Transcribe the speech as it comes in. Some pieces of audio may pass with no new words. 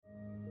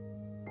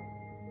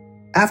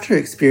After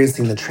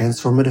experiencing the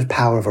transformative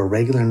power of a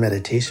regular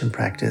meditation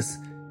practice,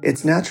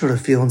 it's natural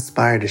to feel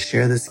inspired to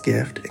share this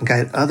gift and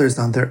guide others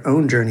on their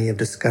own journey of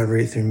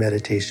discovery through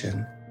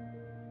meditation.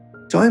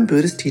 Join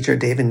Buddhist teacher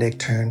David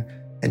Nichtern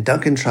and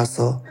Duncan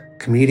Trussell,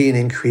 comedian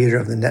and creator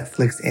of the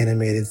Netflix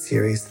animated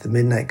series The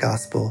Midnight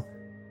Gospel,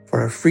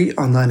 for a free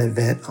online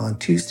event on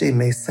Tuesday,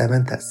 May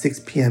 7th at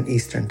 6 p.m.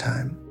 Eastern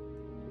Time.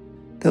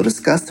 They'll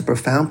discuss the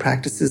profound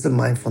practices of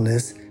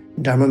mindfulness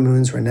in Dharma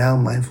Moon's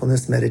renowned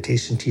mindfulness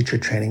meditation teacher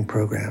training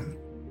program.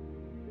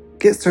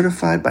 Get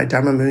certified by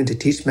Dharma Moon to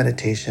teach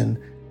meditation,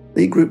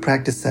 lead group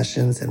practice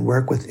sessions, and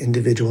work with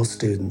individual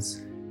students.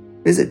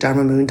 Visit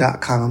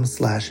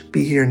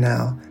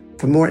dharmamoon.com/beherenow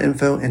for more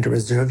info and to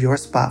reserve your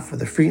spot for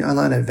the free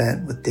online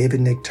event with David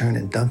Nichtern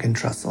and Duncan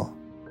Trussell.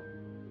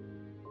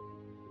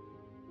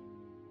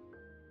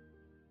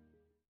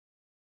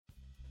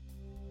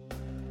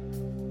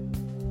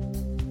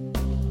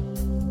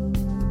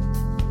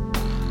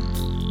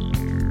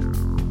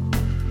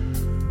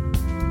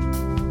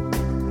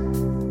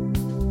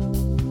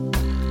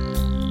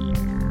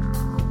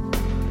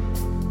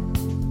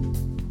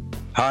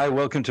 Hi,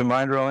 welcome to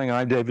Mind Rolling.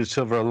 I'm David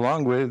Silver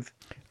along with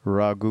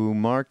Raghu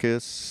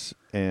Marcus.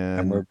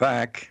 And we're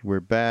back.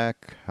 We're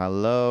back.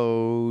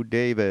 Hello,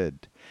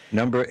 David.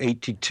 Number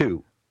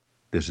 82,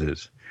 this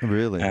is.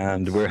 Really?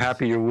 And we're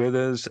happy you're with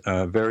us.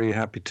 Very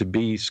happy to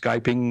be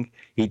Skyping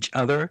each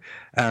other.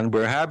 And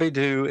we're happy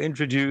to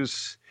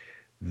introduce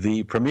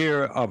the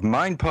premiere of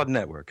MindPod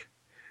Network,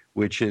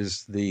 which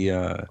is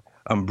the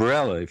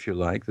umbrella, if you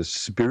like, the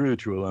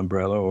spiritual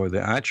umbrella or the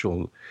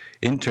actual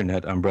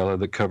internet umbrella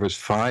that covers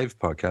 5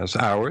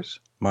 podcasts, ours,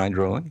 Mind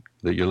Rolling,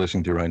 that you're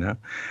listening to right now,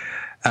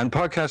 and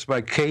podcasts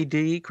by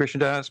KD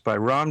Krishnadas, by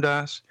Ram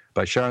Dass,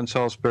 by Sharon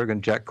Salzberg,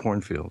 and Jack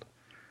Kornfield.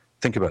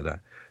 Think about that.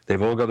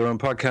 They've all got their own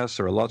podcasts.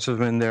 There are lots of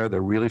them in there. They're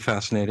really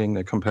fascinating.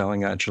 They're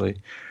compelling,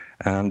 actually.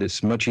 And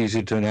it's much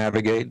easier to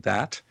navigate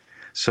that.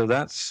 So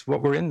that's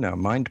what we're in now,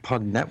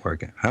 MindPod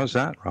Network. How's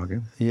that,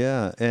 Raghu?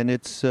 Yeah, and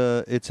it's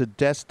a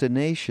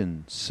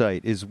destination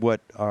site is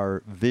what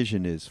our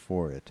vision is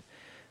for it,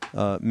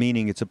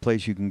 meaning it's a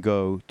place you can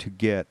go to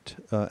get,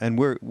 and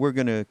we're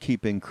going to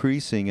keep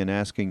increasing and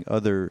asking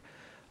other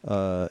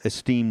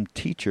esteemed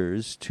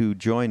teachers to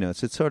join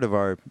us. It's sort of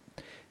our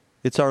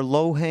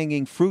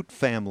low-hanging fruit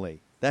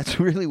family. That's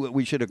really what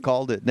we should have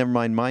called it. Never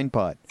mind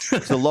MindPod.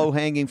 It's the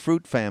low-hanging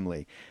fruit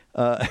family.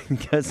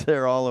 Because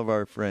they're all of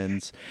our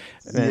friends.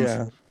 And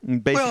yeah.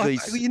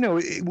 Basically,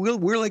 well,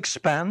 we'll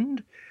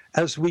expand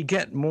as we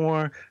get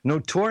more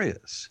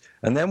notorious.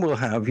 And then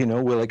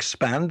we'll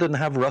expand and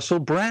have Russell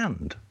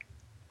Brand.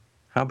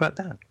 How about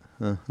that?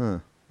 Uh-huh.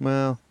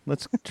 Well,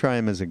 let's try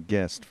him as a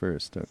guest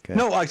first, okay?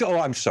 No,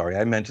 I'm sorry.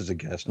 I meant as a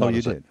guest. Oh,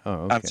 you did?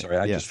 Oh, okay. I'm sorry.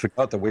 I just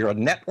forgot that we're a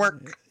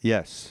network.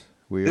 Yes,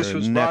 we are a network. This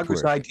was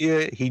Raghu's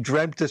idea. He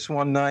dreamt this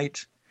one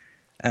night.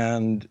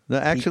 And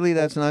actually,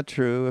 that's not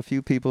true. A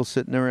few people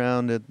sitting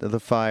around at the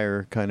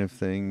fire kind of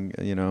thing,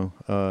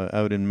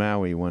 out in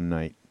Maui one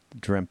night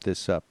dreamt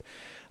this up.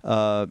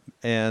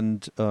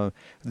 And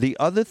the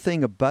other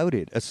thing about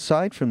it,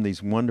 aside from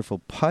these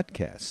wonderful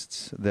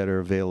podcasts that are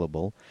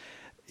available,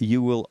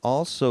 you will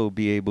also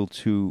be able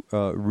to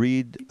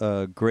read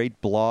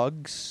great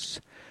blogs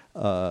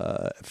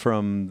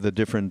from the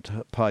different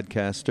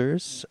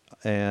podcasters,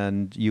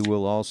 and you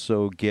will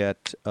also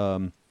get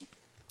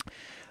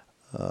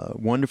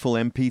wonderful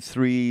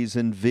MP3s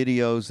and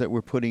videos that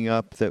we're putting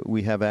up that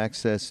we have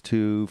access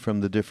to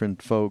from the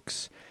different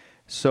folks.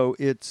 So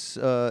it's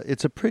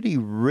a pretty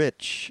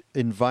rich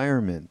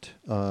environment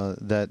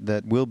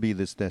that will be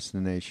this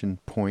destination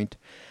point.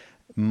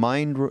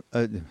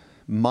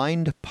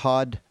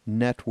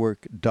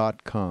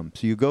 Mindpodnetwork.com.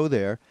 So you go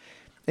there,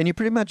 and you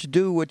pretty much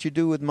do what you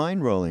do with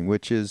Mind Rolling,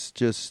 which is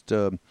just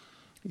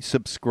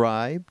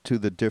subscribe to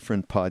the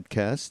different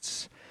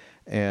podcasts.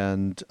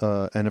 And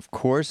of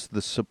course,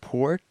 the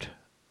support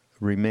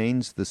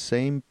remains the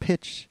same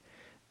pitch.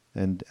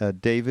 And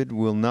David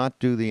will not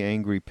do the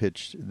angry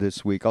pitch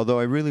this week, although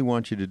I really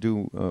want you to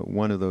do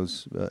one of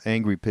those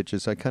angry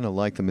pitches. I kind of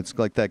like them. It's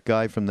like that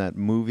guy from that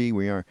movie.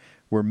 We're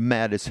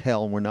mad as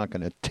hell. We're not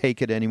going to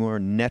take it anymore.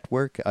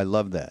 Network. I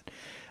love that.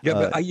 Yeah,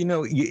 but you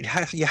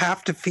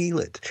have to feel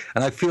it,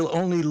 and I feel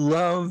only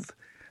love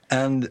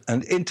and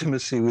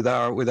intimacy with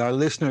our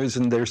listeners,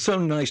 and they're so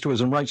nice to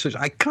us and write such.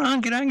 I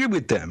can't get angry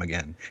with them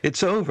again.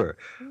 It's over.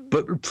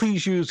 But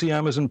please use the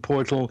Amazon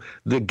portal,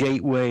 the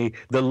gateway,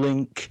 the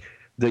link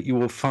that you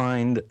will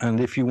find. And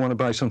if you want to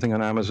buy something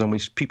on Amazon,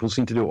 which people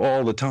seem to do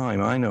all the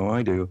time, I know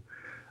I do.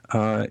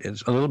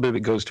 It's a little bit of it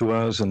goes to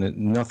us, and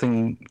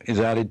nothing is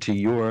added to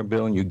your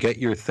bill, and you get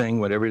your thing,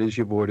 whatever it is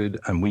you've ordered,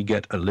 and we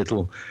get a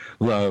little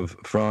love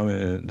from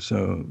it.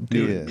 So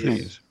do it,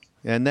 please.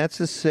 And that's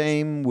the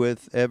same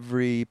with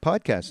every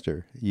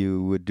podcaster.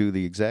 You would do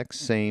the exact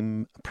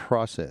same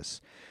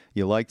process.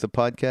 You like the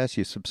podcast,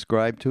 you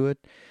subscribe to it.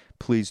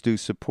 Please do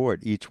support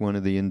each one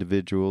of the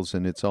individuals,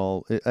 and it's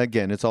all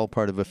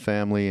part of a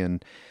family.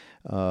 And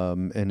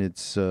And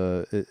it's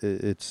a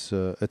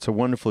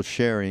wonderful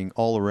sharing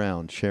all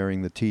around,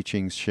 sharing the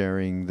teachings,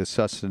 sharing the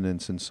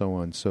sustenance, and so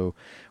on. So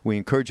we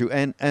encourage you.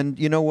 And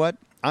you know what?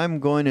 I'm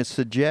going to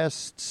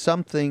suggest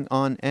something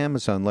on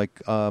Amazon,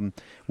 like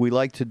we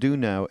like to do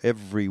now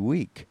every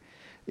week,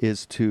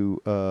 is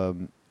to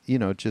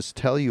just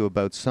tell you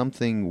about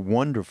something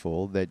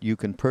wonderful that you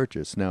can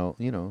purchase. Now,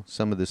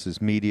 some of this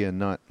is media,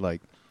 not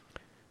like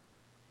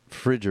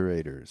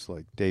refrigerators,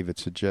 like David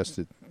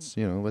suggested.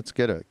 Let's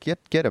get a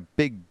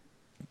big,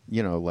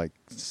 like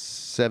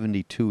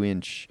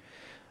 72-inch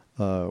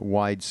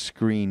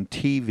widescreen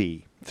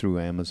TV through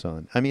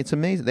Amazon. I mean, it's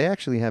amazing. They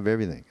actually have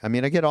everything. I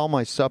mean, I get all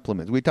my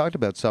supplements. We talked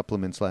about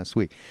supplements last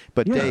week,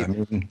 but yeah, Dave, I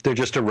mean, they're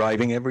just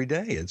arriving every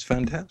day. It's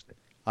fantastic.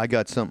 I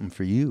got something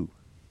for you.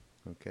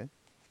 Okay,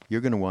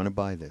 you're going to want to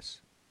buy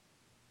this.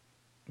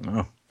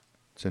 Oh,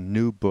 it's a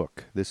new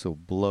book. This will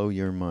blow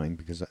your mind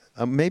because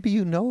maybe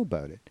you know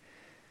about it.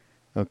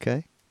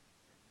 Okay,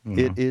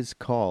 It is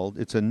called.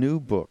 It's a new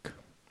book.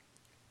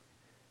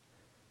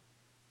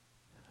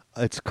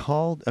 It's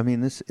called.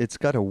 It's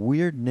got a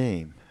weird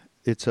name.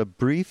 It's A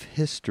Brief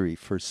History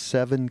for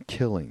 7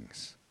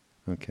 Killings,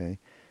 okay,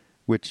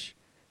 which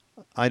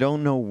I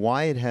don't know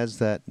why it has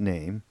that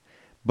name,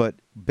 but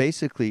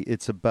basically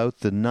it's about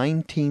the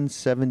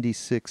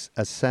 1976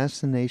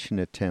 assassination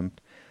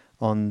attempt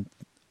on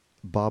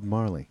Bob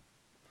Marley.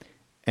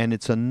 And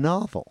it's a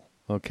novel,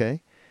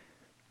 okay?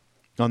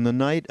 On the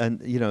night,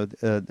 and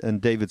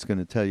and David's going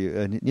to tell you,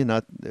 and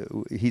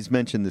he's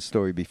mentioned this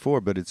story before,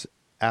 but it's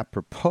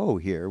apropos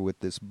here with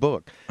this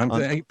book.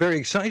 I'm very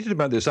excited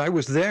about this. I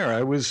was there.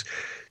 I was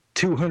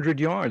 200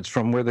 yards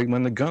from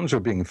when the guns were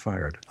being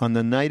fired. On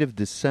the night of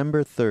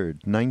December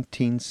 3rd,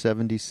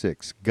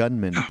 1976,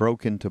 gunmen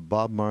broke into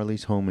Bob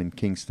Marley's home in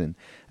Kingston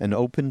and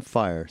opened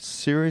fire,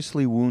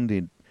 seriously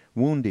wounding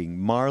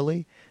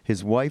Marley,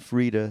 his wife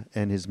Rita,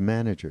 and his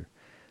manager.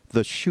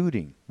 The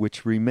shooting,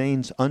 which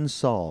remains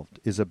unsolved,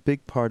 is a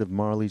big part of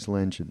Marley's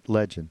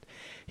legend.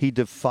 He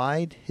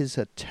defied his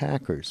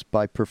attackers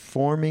by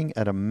performing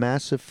at a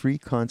massive free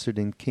concert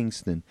in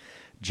Kingston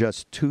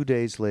just 2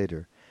 days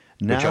later.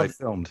 Which I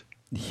filmed.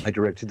 I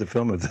directed the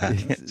film of that.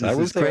 This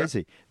is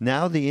crazy.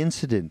 Now the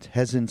incident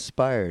has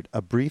inspired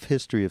A Brief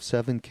History of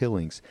 7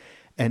 Killings,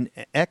 an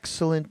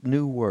excellent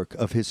new work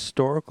of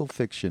historical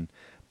fiction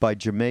by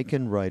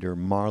Jamaican writer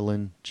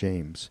Marlon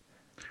James.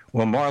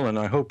 Well, Marlon,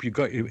 I hope you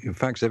got your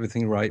facts,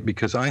 everything right,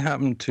 because I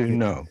happen to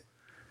know.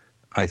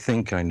 I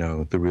think I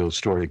know the real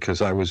story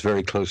because I was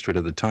very close to it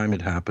at the time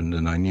it happened,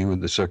 and I knew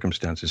the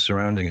circumstances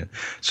surrounding it.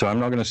 So I'm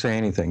not going to say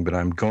anything, but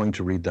I'm going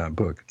to read that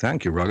book.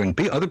 Thank you, Roger. And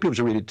other people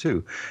should read it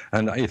too.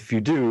 And if you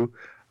do,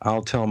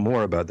 I'll tell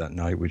more about that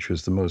night, which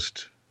was the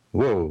most.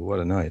 Whoa, what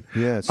a night!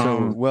 Yeah.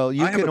 So,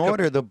 you can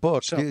order the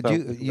book.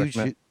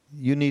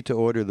 You need to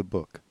order the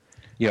book.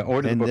 Yeah,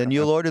 order the book. And then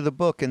you'll order the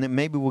book, and then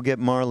maybe we'll get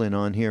Marlon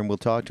on here and we'll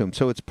talk to him.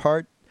 So it's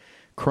part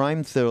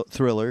crime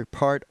thriller,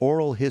 part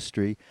oral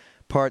history,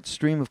 part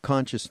stream of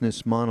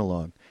consciousness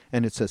monologue,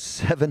 and it's a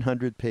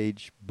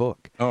 700-page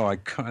book. Oh,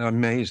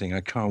 amazing.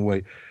 I can't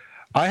wait.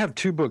 I have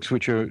 2 books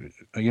which are,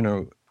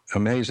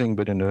 amazing,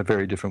 but in a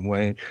very different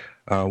way.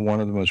 One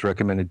of them was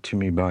recommended to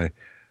me by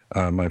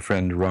my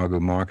friend Raghu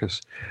Marcus,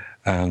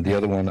 and the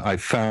other one I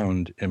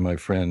found in my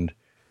friend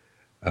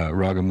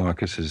Raghu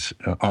Marcus's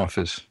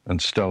office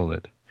and stole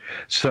it.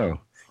 So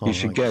you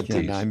should get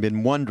these. I've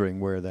been wondering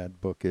where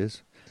that book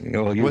is.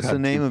 Well, what's the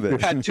name of it? You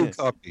had 2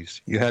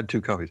 copies. You had 2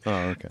 copies.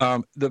 Oh, okay.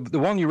 The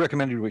one you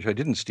recommended, which I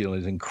didn't steal,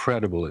 is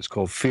incredible. It's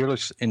called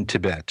Fearless in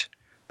Tibet,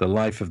 The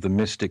Life of the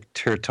Mystic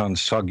Tirtan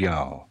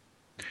Sogyal,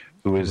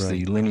 who is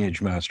the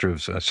lineage master of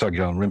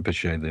Sogyal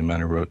Rinpoche, the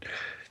man who wrote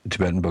the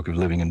Tibetan Book of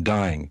Living and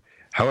Dying.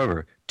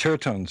 However,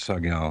 Tirtan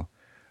Sogyal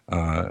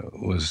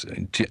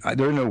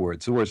there are no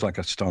words. The words like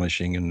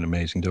astonishing and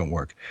amazing don't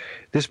work.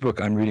 This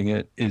book, I'm reading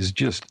it, is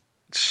just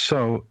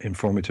so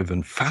informative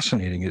and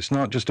fascinating. It's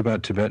not just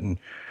about Tibetan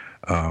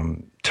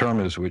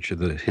termas, which are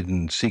the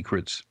hidden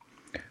secrets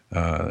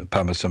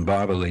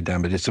Padmasambhava laid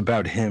down, but it's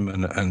about him,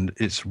 and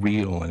it's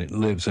real, and it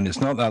lives, and it's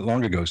not that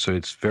long ago, so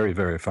it's very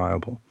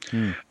verifiable.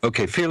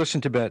 Okay, Fearless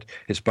in Tibet.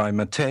 It's by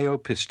Matteo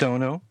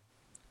Pistono.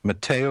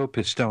 Matteo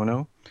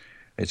Pistono.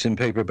 It's in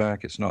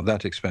paperback. It's not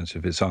that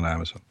expensive. It's on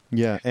Amazon.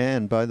 Yeah,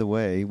 and by the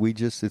way,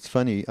 it's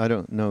funny, I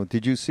don't know,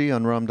 did you see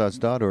on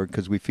ramdas.org,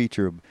 because we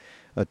feature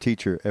a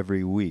teacher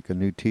every week, a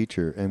new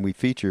teacher, and we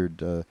featured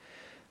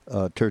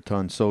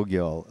Tirtan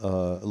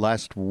Sogyal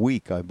last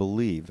week, I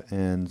believe,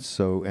 and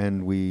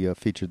we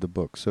featured the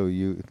book. So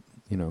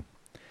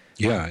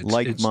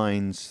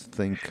minds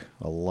think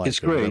alike. It's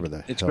great.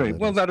 It's great.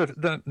 Well,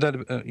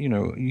 that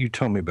you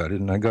told me about it,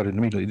 and I got it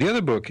immediately. The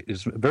other book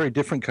is a very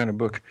different kind of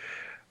book.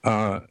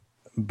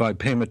 By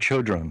Pema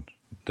Chodron,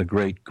 the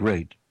great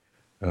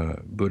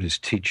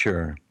Buddhist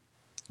teacher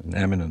and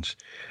eminence.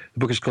 The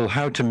book is called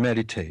How to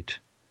Meditate,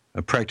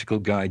 A Practical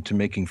Guide to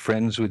Making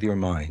Friends with Your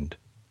Mind.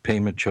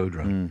 Pema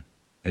Chodron.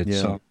 It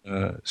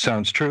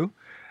sounds true,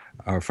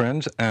 our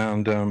friends,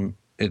 and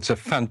it's a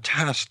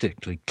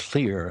fantastically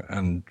clear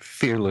and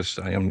fearless.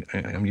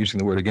 I'm using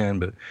the word again,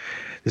 but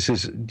this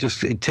is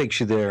just, it takes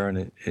you there,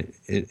 and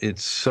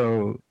it's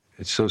so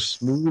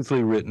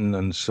smoothly written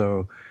and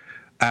so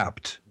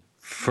apt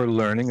for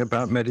learning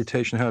about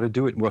meditation, how to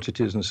do it, what it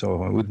is, and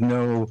so on, with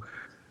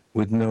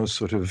no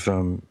sort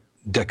of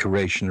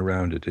decoration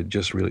around it. It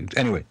just really,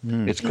 anyway,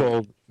 it's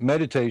called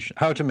Meditation,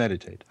 How to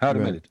Meditate,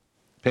 Meditate.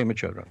 Pema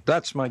Chodron.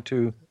 That's my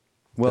two.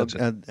 Well,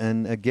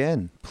 and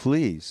again,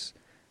 please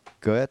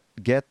get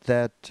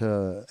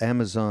that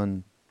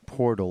Amazon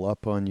portal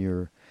up on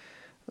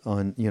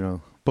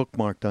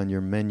bookmarked on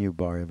your menu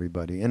bar,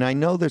 everybody. And I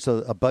know there's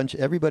a bunch,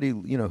 everybody,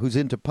 who's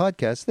into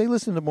podcasts, they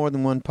listen to more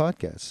than one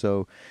podcast.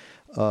 So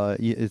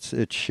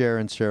it's share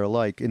and share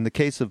alike. In the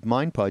case of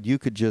MindPod, you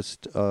could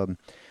just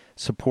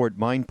support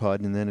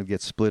MindPod, and then it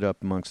gets split up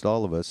amongst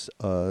all of us.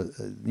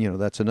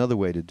 That's another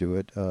way to do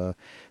it.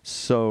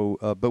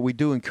 But we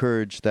do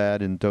encourage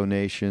that in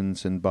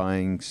donations and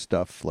buying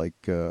stuff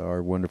like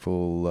our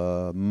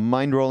wonderful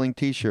Mind Rolling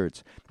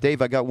T-shirts.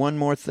 Dave, I got one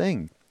more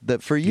thing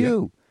for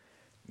you.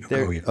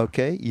 Yeah.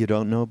 Okay, you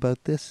don't know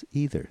about this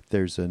either.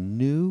 There's a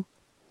new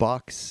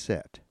box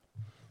set,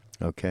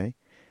 okay?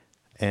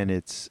 And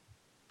it's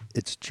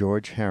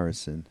George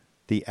Harrison,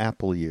 the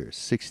Apple years,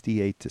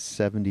 68 to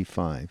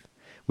 75,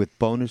 with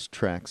bonus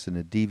tracks and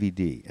a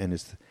DVD. And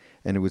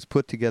it was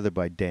put together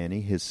by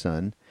Danny, his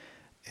son,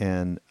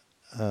 and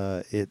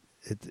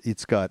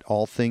it's got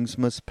All Things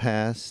Must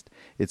Pass.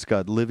 It's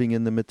got Living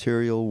in the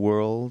Material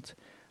World.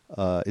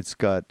 It's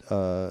got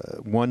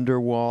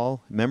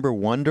Wonderwall. Remember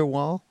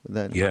Wonderwall?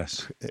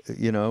 Yes.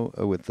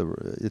 With the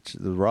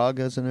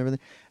ragas and everything.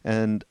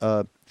 And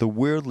the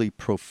weirdly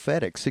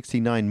prophetic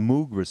 69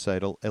 Moog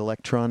recital,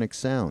 Electronic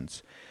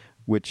Sounds,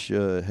 which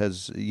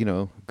has,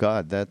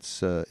 God,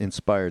 that's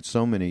inspired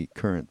so many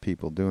current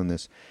people doing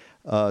this.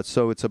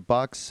 So it's a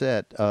box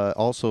set.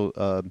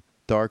 Also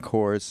Dark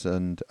Horse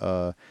and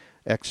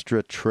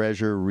Extra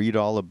Treasure, read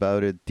all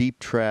about it. Deep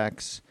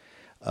Tracks.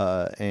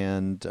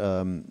 And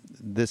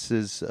this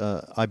is,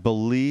 I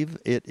believe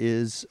it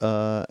is,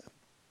 I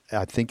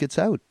think it's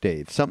out,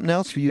 Dave. Something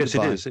else for you to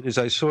buy. Yes, it is.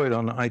 I saw it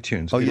on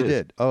iTunes. Oh, you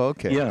did? Oh,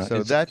 okay. Yeah.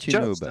 So that you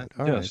knew about.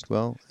 All right.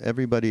 Well,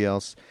 everybody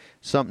else,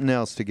 something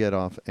else to get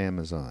off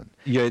Amazon.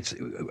 Yeah, it's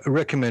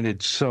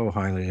recommended so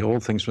highly. All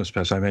Things Must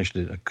Pass. I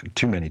mentioned it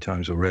too many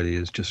times already.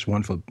 It's just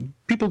wonderful.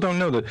 People don't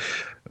know that,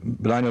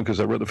 but I know because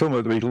I wrote the film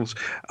about the Beatles,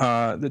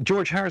 that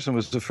George Harrison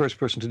was the first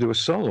person to do a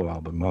solo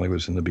album while he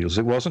was in the Beatles.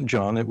 It wasn't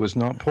John. It was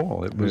not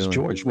Paul. It was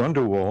George.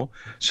 Wonderwall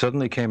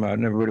suddenly came out,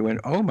 and everybody went,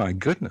 oh, my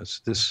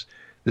goodness, this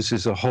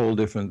is a whole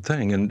different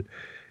thing. And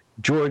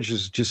George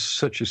is just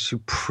such a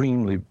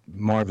supremely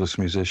marvelous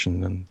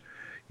musician. And,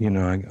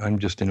 I'm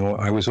just in awe.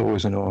 I was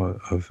always in awe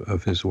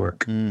of his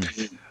work.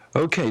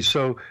 Okay,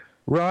 so,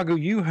 Raghu,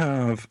 you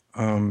have...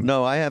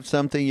 No, I have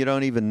something you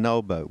don't even know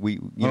about. Folks,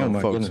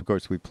 goodness. Of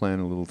course, we plan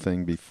a little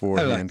thing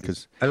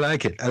beforehand. I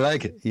like it.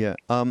 Yeah.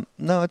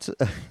 No, it's...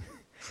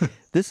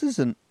 This is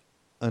an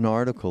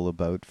article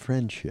about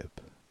friendship.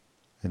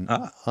 And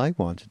I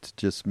wanted to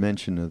just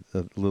mention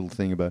a little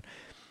thing about...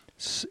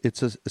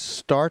 It's a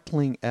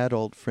startling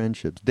adult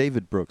friendships.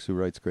 David Brooks, who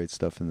writes great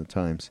stuff in the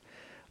Times.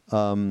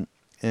 So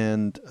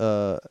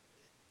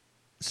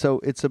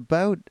it's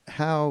about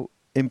how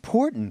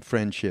important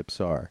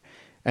friendships are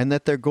and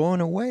that they're going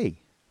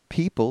away.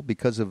 People,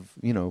 because of,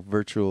 digital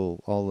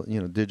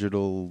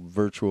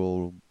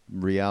virtual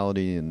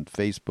reality and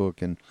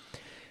Facebook and,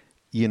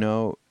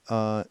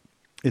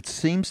 it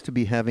seems to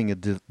be having a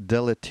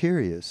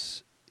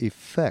deleterious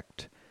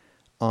effect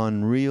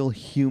on real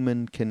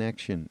human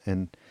connection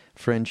and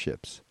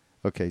friendships.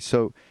 Okay,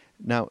 so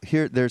now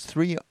there's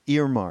 3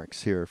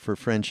 earmarks here for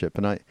friendship,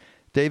 and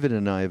David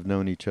and I have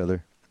known each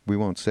other. We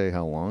won't say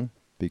how long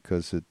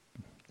because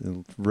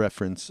it'll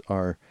reference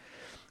our,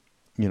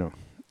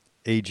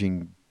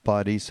 aging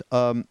bodies.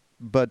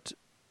 But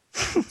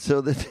so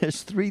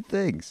there's 3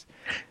 things.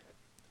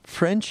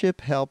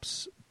 Friendship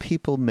helps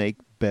people make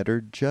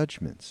better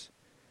judgments.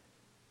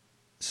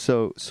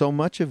 So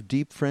much of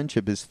deep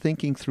friendship is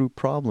thinking through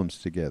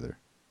problems together.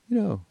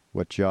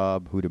 What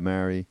job, who to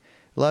marry.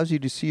 Allows you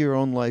to see your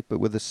own life, but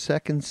with a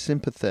second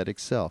sympathetic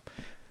self.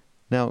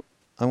 Now,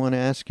 I want to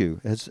ask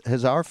you,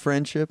 has our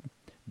friendship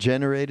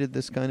generated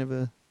this kind of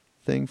a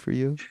thing for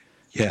you?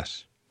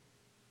 Yes.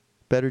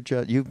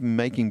 You've been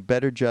making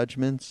better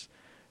judgments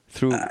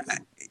through...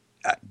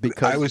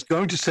 I was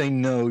going to say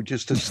no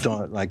just to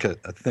start like a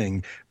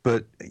thing,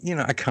 but,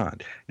 I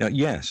can't. Now,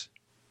 yes.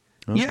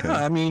 Okay.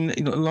 Yeah, I mean,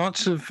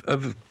 lots of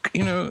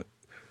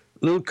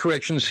little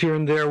corrections here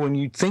and there when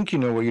you think you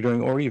know what you're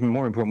doing, or even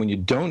more important, when you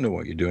don't know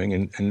what you're doing,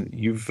 and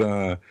you've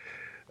not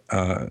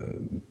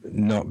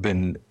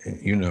been,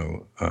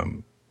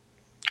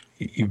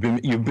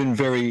 you've been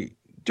very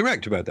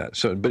direct about that.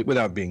 So, but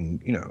without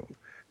being,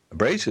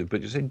 abrasive.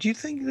 But you say, do you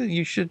think that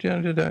you should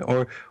do that,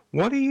 or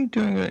what are you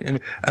doing?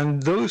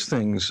 And those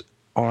things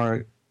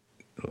are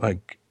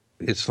like,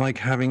 it's like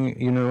having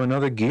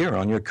another gear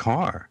on your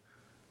car.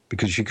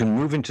 Because you can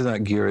move into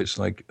that gear, it's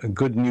like a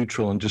good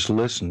neutral and just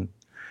listen.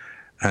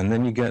 And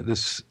then you get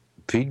this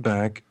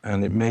feedback,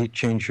 and it may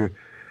change your.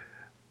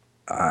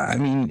 I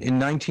mean, in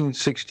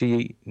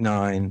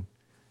 1969,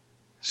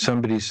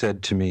 somebody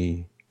said to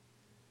me,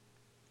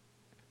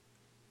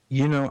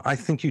 I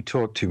think you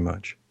talk too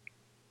much.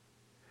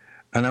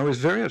 And I was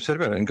very upset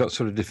about it and got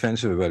sort of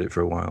defensive about it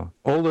for a while.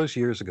 All those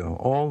years ago,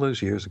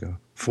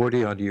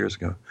 40-odd years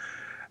ago.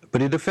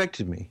 But it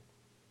affected me.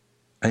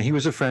 And he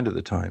was a friend at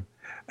the time.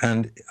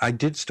 And I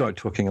did start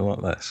talking a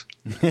lot less.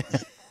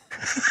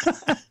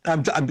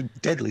 I'm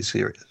deadly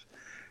serious.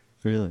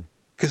 Really?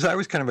 Because I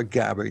was kind of a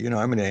gabber.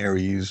 I'm an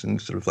Aries and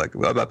sort of like,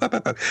 blah, blah, blah, blah,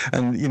 blah.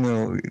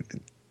 And,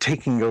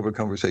 taking over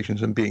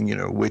conversations and being,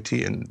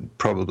 witty and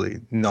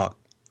probably not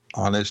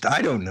honest,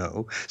 I don't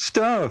know,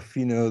 stuff,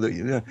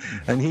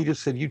 and he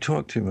just said, you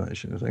talk too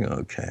much. And I was like,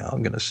 okay,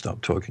 I'm going to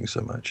stop talking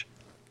so much.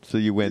 So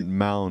you went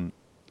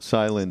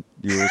silent,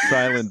 you were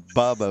silent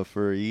Baba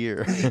for a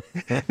year.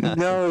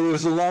 No, it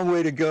was a long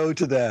way to go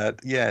to that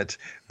yet.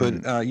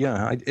 But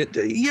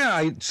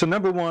so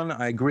number one,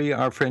 I agree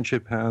our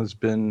friendship has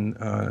been,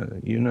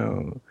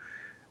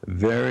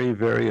 very,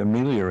 very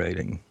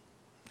ameliorating.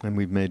 And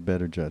we've made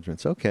better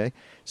judgments. Okay.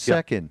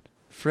 Second,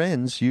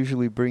 friends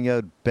usually bring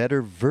out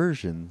better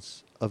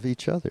versions of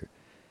each other.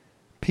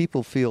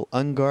 People feel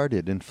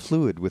unguarded and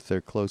fluid with their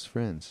close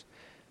friends.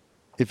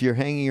 If you're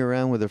hanging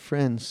around with a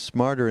friend,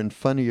 smarter and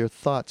funnier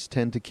thoughts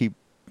tend to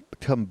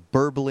come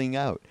burbling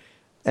out.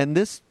 And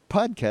this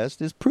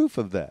podcast is proof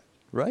of that,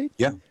 right?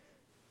 Yeah.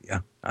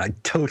 Yeah, I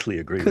totally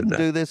agree with that. Couldn't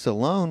do this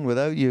alone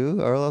without you,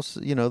 or else,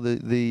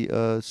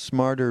 the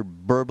smarter,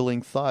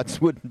 burbling thoughts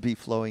wouldn't be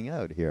flowing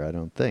out here, I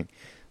don't think.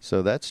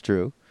 So that's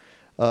true.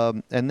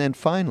 And then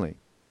finally,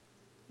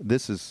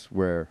 this is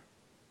where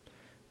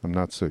I'm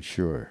not so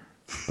sure,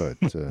 but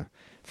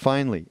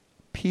finally,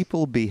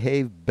 people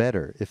behave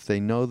better if they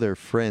know their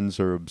friends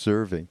are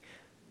observing.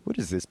 What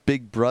is this,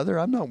 Big Brother?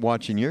 I'm not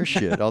watching your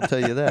shit, I'll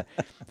tell you that.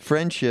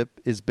 Friendship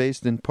is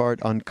based in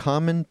part on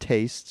common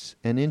tastes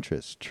and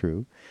interests,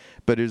 true,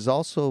 but it is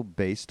also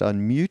based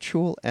on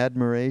mutual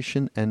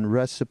admiration and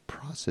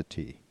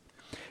reciprocity.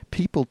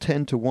 People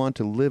tend to want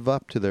to live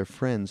up to their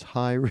friends'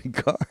 high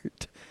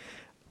regard.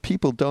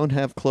 People don't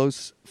have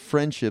close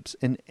friendships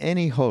in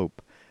any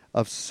hope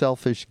of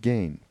selfish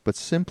gain, but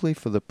simply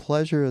for the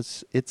pleasure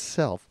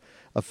itself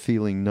of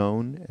feeling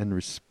known and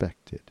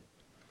respected.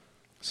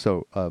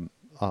 So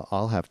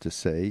I'll have to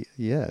say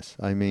yes.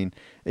 I mean,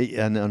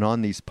 and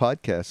on these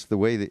podcasts, the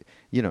way that,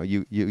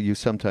 you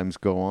sometimes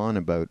go on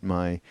about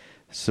my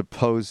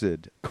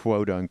supposed,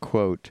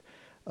 quote-unquote,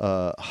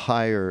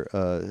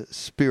 higher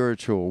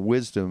spiritual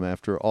wisdom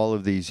after all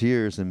of these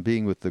years and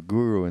being with the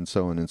guru and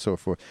so on and so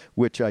forth,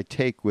 which I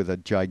take with a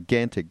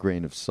gigantic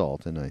grain of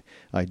salt, and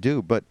I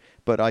do. But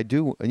I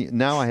do,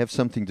 now I have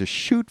something to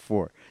shoot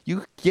for.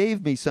 You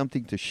gave me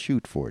something to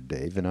shoot for,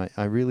 Dave, and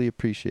I really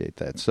appreciate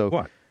that.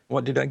 So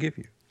What did I give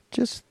you?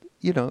 Just,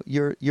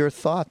 your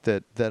thought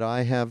that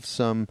I have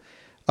some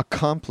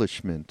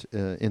accomplishment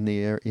in the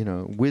air,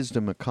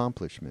 wisdom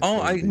accomplishment.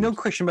 Oh, no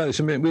question about this.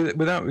 I mean,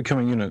 without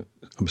becoming,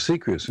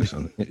 obsequious or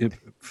something,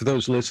 for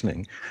those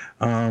listening,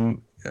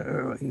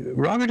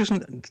 Raga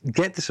doesn't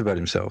get this about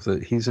himself,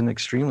 that he's an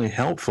extremely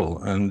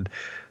helpful and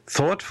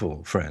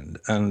thoughtful friend.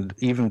 And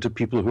even to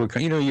people who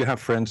are, you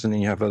have friends and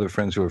then you have other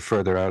friends who are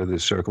further out of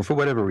this circle for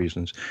whatever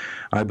reasons.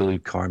 I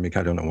believe karmic,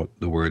 I don't know what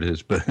the word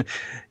is, but,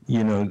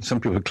 some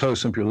people are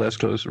close, some people are less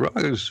close.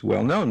 Raga is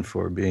well known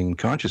for being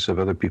conscious of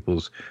other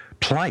people's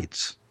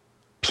plights,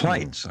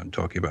 I'm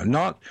talking about,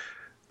 not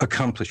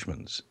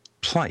accomplishments,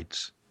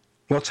 plights,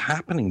 what's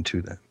happening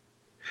to them.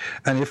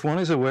 And if one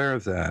is aware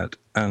of that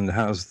and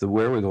has the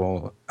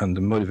wherewithal and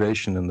the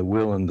motivation and the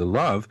will and the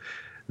love,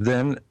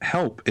 then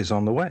help is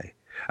on the way.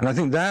 And I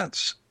think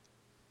that's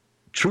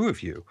true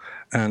of you.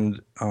 And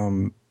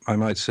I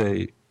might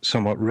say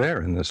somewhat rare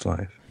in this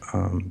life.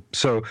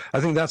 So I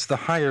think that's the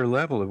higher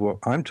level of what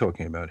I'm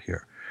talking about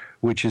here,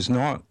 which is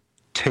not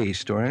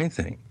taste or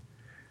anything.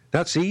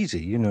 That's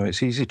easy.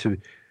 It's easy to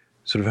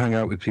sort of hang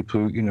out with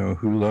people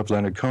who love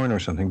Leonard Cohen or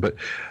something, but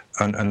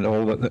and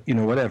all that,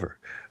 whatever.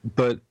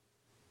 But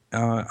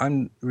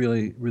I'm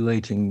really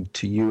relating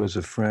to you as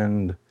a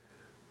friend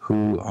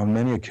who on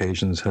many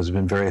occasions has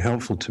been very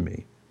helpful to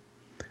me.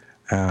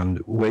 And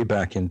way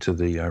back into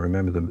I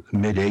remember the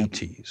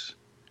mid-'80s,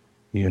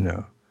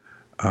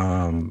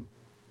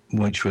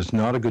 which was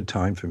not a good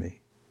time for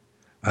me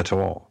at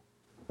all.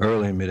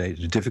 Early and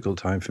mid-'80s, a difficult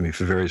time for me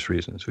for various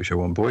reasons, which I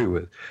won't bore you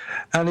with.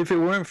 And if it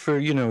weren't for,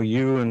 you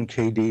and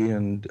KD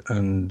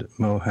and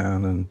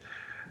Mohan and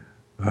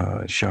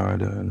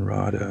Sharda and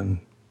Radha and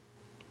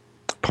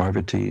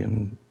Parvati,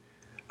 and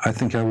I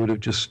think I would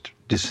have just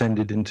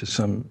descended into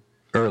some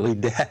early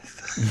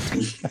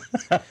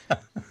death.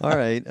 All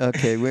right.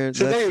 Okay.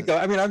 So there you go.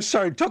 I mean, I'm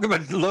sorry. Talk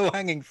about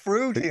low-hanging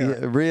fruit here.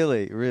 Yeah,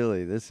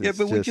 really. This is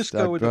but we just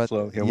go with the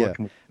flow here. Yeah.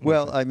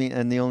 Well, I mean,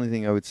 and the only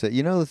thing I would say,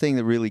 the thing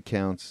that really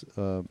counts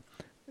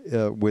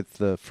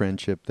with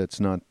friendship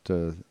that's not,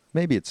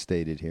 maybe it's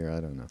stated here,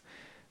 I don't know.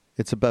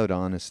 It's about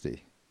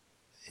honesty.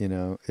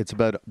 It's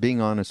about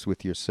being honest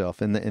with yourself.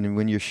 And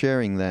when you're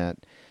sharing that,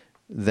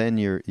 then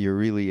you're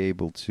really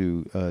able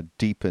to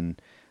deepen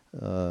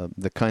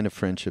the kind of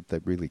friendship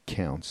that really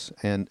counts.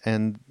 And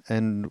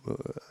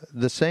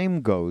the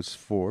same goes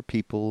for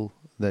people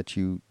that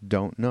you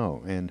don't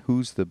know. And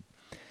who's the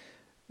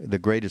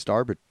greatest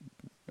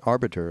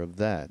arbiter of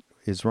that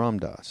is Ram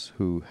Dass,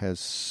 who has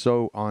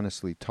so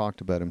honestly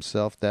talked about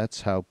himself.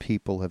 That's how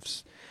people have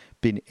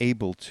been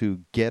able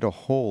to get a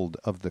hold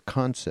of the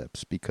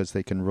concepts, because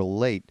they can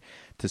relate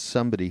to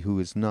somebody who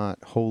is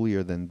not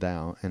holier than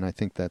thou. And I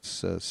think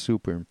that's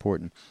super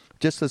important.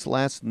 Just this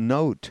last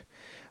note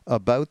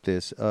about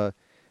this,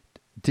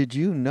 did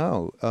you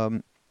know,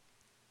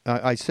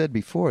 I said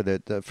before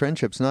that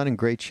friendship's not in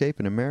great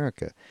shape in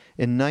America.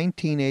 In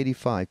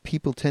 1985,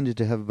 people tended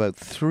to have about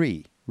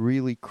 3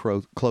 really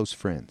close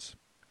friends.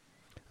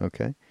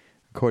 Okay?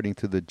 According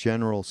to the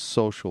General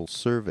Social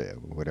Survey,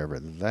 whatever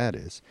that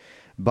is.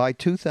 By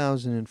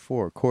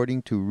 2004,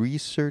 according to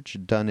research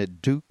done at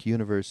Duke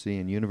University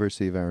and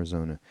University of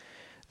Arizona,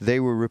 they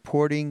were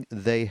reporting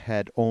they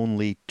had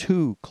only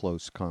 2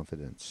 close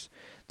confidants.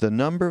 The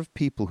number of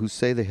people who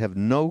say they have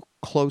no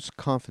close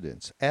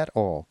confidence at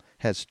all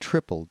has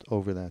tripled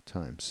over that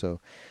time. So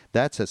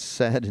that's a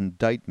sad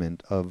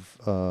indictment of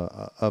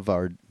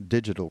our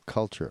digital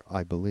culture,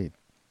 I believe.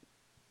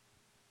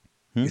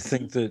 You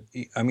think that,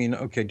 I mean,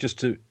 okay,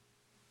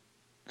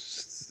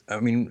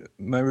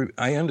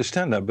 I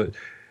understand that, but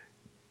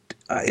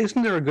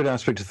isn't there a good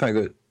aspect to the fact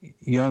that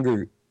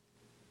younger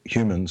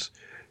humans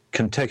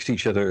can text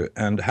each other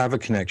and have a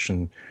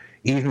connection,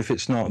 even if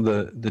it's not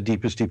the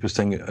deepest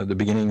thing at the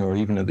beginning or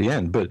even at the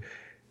end, but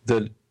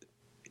that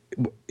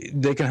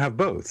they can have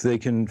both. They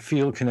can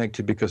feel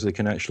connected because they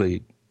can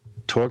actually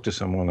talk to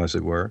someone, as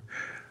it were.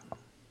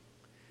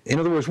 In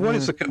other words, what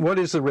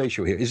is the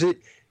ratio here?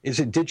 Is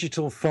it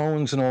digital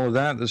phones and all of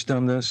that that's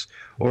done this,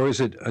 or is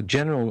it a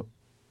general,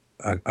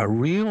 a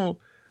real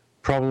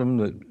problem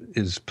that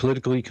is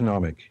political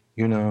economic?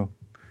 You know,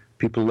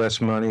 people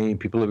less money,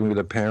 people living with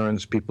their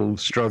parents, people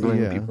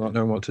struggling, people not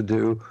knowing what to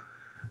do.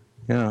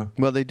 Yeah.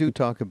 Well, they do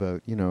talk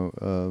about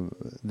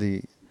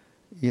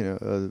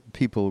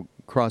people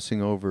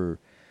crossing over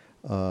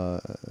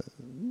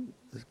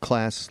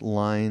class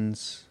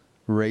lines,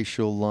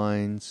 racial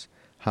lines.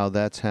 How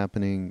that's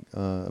happening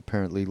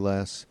apparently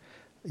less.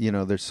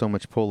 There's so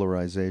much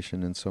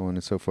polarization and so on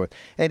and so forth.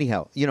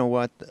 Anyhow, you know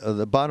what?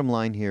 The bottom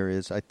line here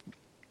is,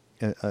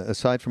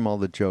 aside from all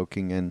the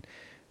joking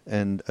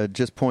and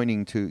just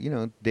pointing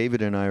to,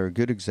 David and I are a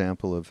good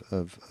example of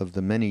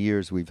the many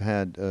years we've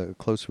had a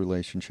close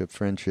relationship,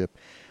 friendship,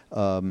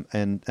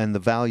 and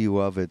the value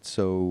of it.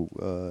 So,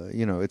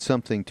 it's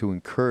something to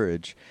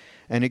encourage.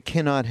 And it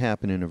cannot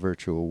happen in a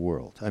virtual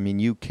world. I mean,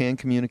 you can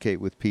communicate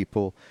with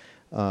people.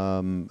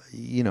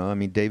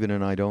 David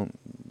and I don't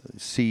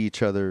see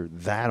each other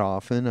that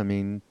often. I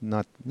mean,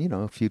 not,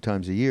 a few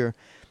times a year.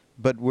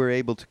 But we're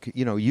able to,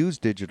 use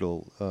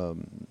digital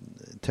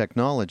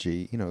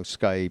technology,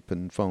 Skype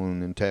and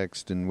phone and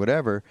text and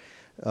whatever,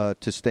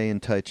 to stay in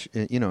touch,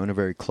 in a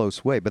very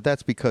close way. But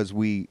that's because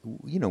we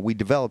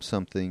developed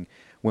something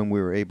when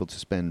we were able to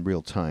spend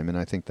real time, and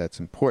I think that's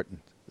important.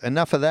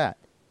 Enough of that.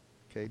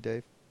 Okay,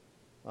 Dave?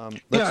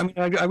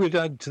 I would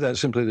add to that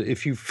simply that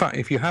if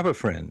you have a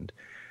friend,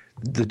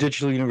 the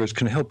digital universe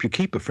can help you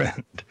keep a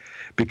friend,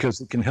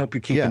 because it can help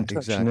you keep in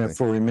touch, and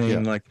therefore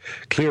remain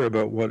clear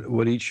about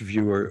what each of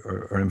you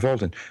are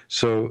involved in.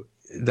 So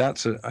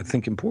that's I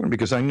think important,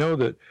 because I know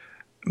that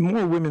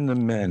more women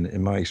than men,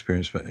 in my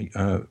experience,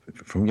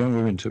 from young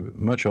women to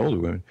much older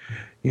women,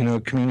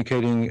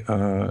 communicating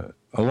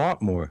a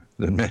lot more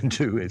than men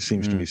do, it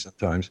seems to me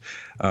sometimes,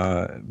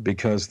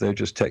 because they're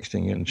just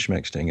texting and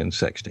schmexting and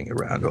sexting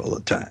around all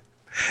the time.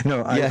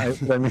 No, I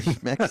mean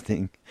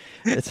schmexting.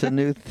 It's a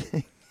new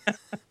thing.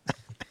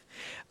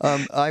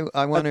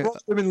 I want to.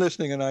 I've been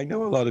listening, and I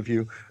know a lot of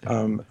you.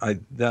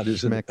 That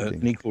is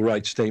an equal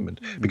rights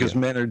statement, because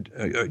men are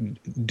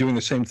doing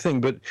the same thing.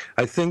 But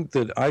I think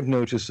that I've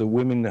noticed that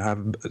women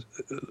have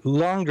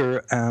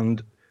longer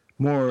and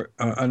more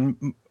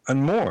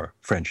more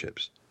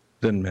friendships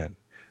than men.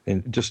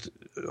 And just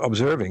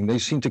observing, they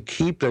seem to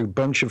keep their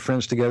bunch of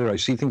friends together. I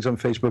see things on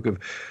Facebook of,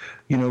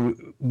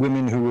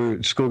 women who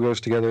were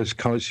schoolgirls together,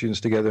 college students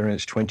together, and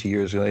it's 20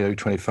 years later,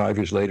 25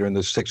 years later, and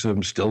there's 6 of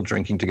them still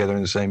drinking together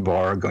in the same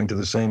bar, going to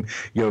the same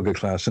yoga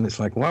class, and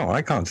it's like, wow,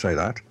 I can't say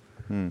that.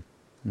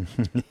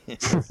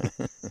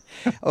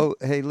 Oh,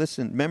 hey,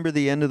 listen, remember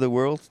the end of the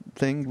world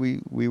thing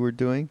we were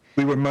doing?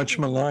 We were much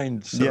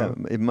maligned. So. Yeah,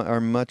 our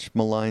much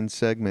maligned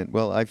segment.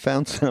 Well, I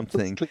found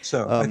something.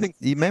 So. I think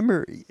you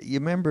remember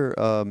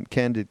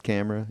Candid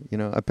Camera?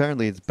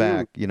 Apparently it's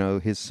back.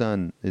 His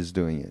son is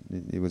doing it.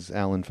 It was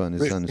Alan Fun.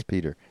 His son is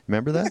Peter.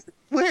 Remember that?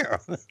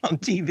 Where? On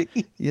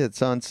TV? Yeah,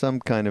 it's on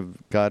some kind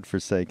of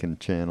godforsaken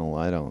channel.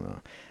 I don't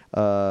know.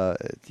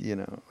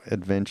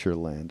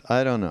 Adventureland.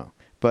 I don't know.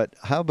 But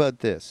how about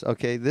this?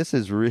 Okay, this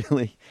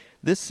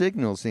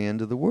signals the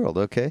end of the world,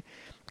 okay?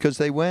 Because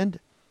they went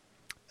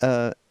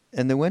to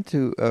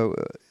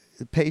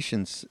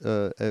patients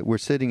were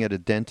sitting at a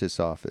dentist's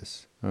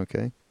office,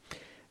 okay?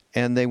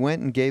 And they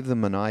went and gave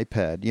them an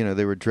iPad.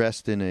 They were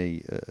dressed in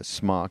a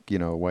smock,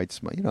 a white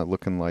smock,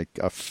 looking like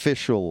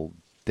official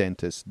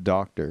dentist,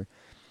 doctor.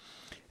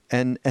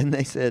 And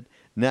they said,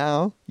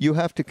 now you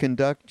have to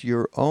conduct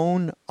your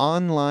own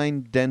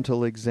online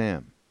dental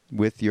exam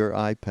with your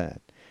iPad.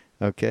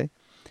 Okay?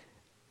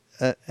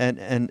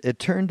 And it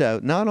turned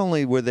out not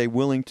only were they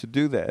willing to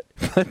do that,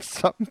 but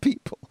some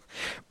people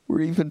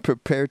were even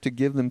prepared to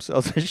give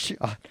themselves a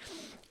shot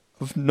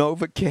of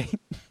Novocaine.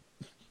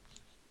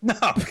 No,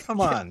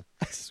 come on.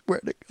 I swear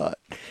to God.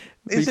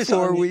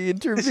 Before we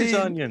intervened. This is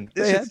Onion.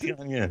 This is the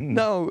Onion.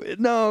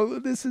 No,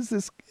 this is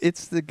this.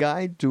 It's the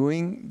guy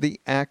doing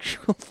the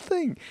actual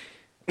thing.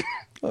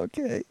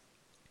 Okay.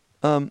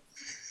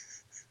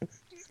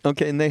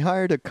 Okay, and they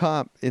hired a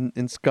cop in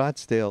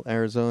Scottsdale,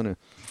 Arizona.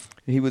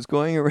 He was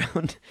going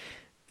around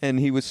and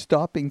he was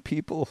stopping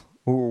people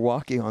who were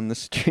walking on the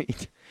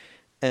street.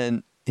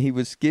 And he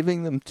was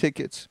giving them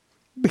tickets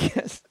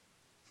because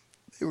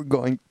they were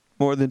going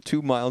more than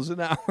 2 miles an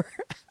hour.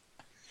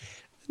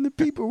 And the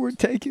people were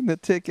taking the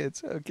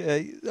tickets.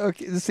 Okay,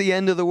 it's the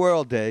end of the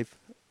world, Dave.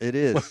 It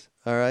is.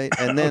 All right,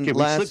 and then we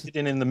slipped it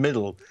in the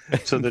middle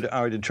so that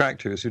our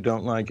detractors who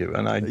don't like it,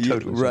 and I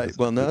totally right.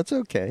 Well, no, it's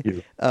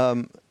okay.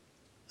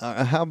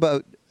 How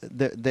about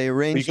they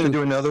arranged? Are you going to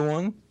do another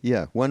one?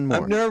 Yeah, one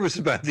more. I'm nervous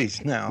about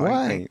these now.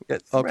 Why?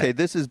 Okay,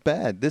 this is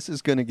bad. This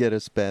is going to get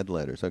us bad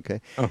letters. Okay,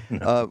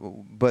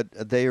 but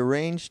they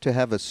arranged to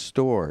have a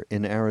store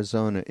in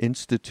Arizona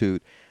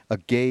institute a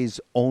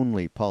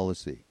gays-only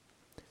policy.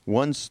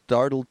 One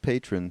startled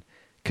patron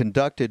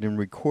conducted and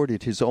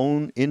recorded his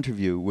own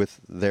interview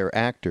with their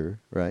actor,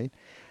 right?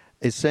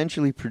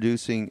 Essentially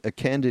producing a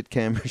candid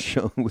camera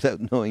show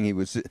without knowing he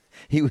was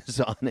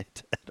on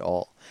it at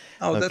all.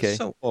 Oh, okay? That's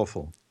so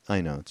awful.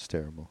 I know, it's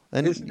terrible.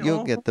 And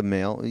you'll get the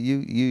mail. You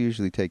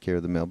usually take care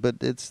of the mail, but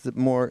it's the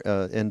more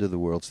end of the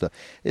world stuff.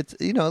 It's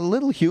a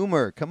little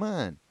humor. Come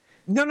on.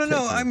 No.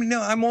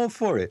 I'm all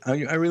for it.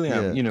 I really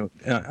am. Yeah.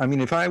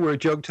 If I were a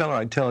joke teller,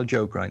 I'd tell a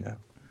joke right now.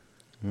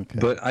 Okay.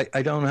 But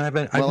I don't have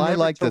any. Well, I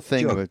like the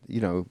thing with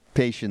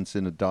patients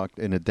in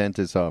a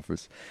dentist's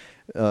office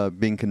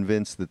being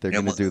convinced that they're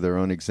going to do their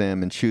own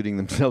exam and shooting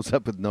themselves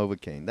up with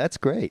Novocaine. That's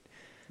great.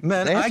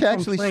 Man, I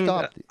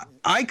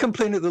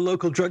complain at the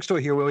local drugstore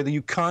here where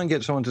you can't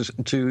get someone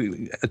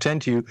to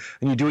attend to you,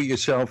 and you do it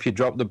yourself. You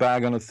drop the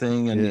bag on a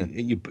thing, and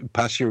you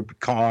pass your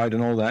card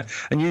and all that,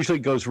 and usually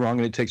it goes wrong,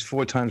 and it takes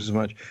 4 times as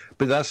much.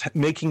 But that's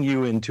making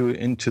you into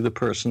the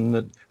person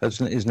that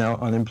is now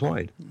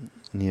unemployed.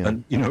 Yeah.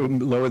 And,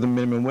 lower the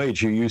minimum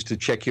wage. You used to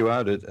check you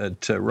out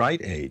at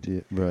Rite Aid.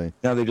 Yeah, right.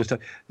 Now they just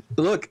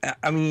look.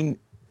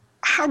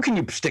 How can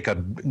you stick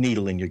a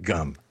needle in your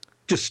gum?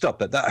 Just stop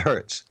that. That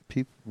hurts.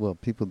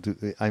 People do.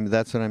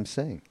 That's what I'm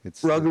saying.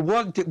 It's what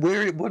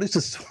is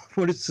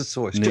the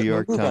source? New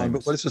York Times.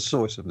 But what is the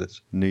source of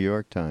this? New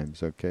York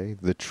Times. Okay,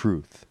 the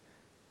truth.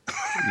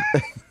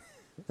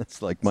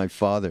 That's like my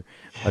father.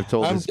 I've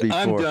told this before.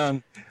 I'm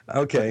done.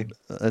 Okay.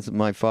 That's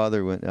my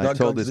father. I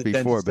told this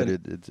before, but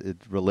it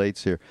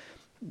relates here.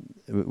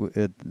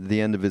 At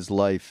the end of his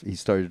life, he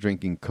started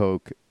drinking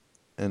Coke,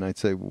 and I'd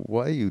say,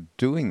 "Why are you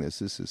doing this?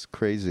 This is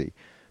crazy.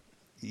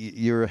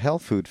 You're a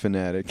health food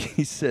fanatic."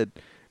 He said,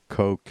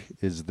 "Coke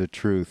is the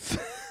truth."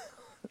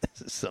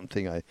 This is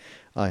something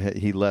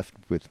he left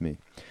with me.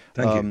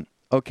 Thank you.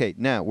 Okay,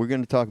 now we're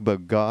going to talk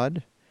about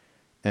God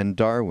and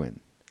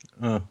Darwin.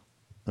 All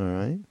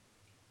right.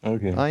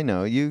 Okay. I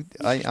know you.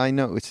 I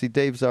know. See,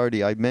 Dave's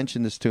already. I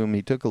mentioned this to him.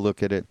 He took a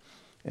look at it,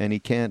 and he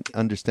can't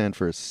understand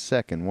for a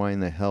second why in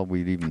the hell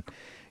we'd even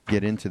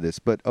get into this.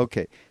 But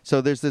okay, so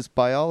there's this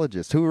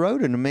biologist who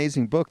wrote an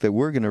amazing book that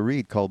we're going to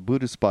read called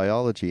Buddhist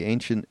Biology: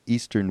 Ancient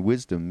Eastern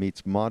Wisdom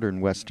Meets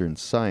Modern Western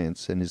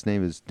Science, and his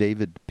name is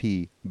David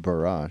P.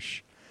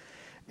 Barash.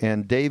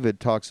 And David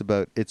talks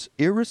about it's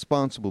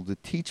irresponsible to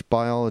teach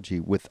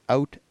biology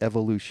without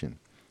evolution.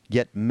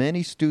 Yet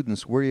many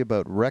students worry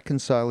about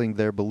reconciling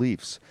their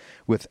beliefs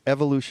with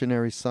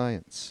evolutionary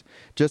science,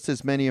 just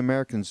as many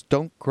Americans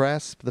don't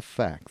grasp the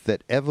fact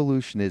that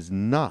evolution is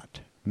not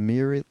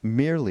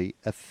merely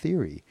a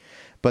theory,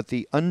 but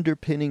the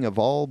underpinning of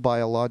all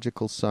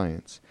biological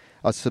science.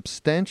 A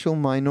substantial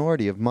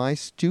minority of my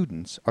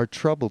students are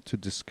troubled to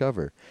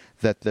discover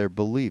that their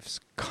beliefs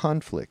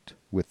conflict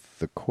with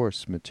the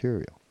course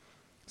material.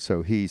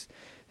 So he's,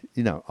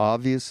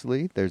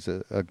 obviously there's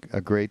a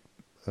great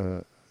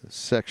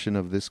section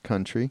of this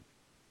country,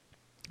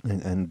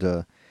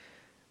 and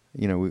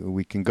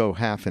we can go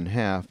half and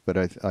half, but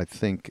I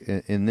think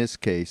in this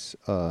case,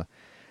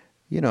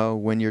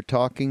 when you're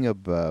talking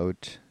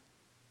about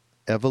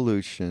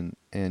evolution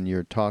and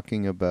you're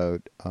talking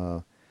about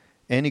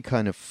any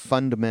kind of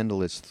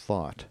fundamentalist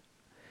thought,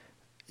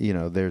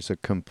 there's a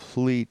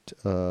complete,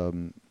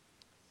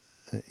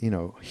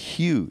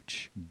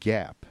 huge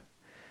gap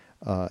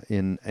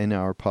in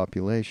our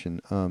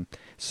population.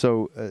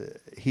 So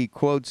he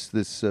quotes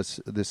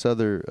this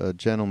other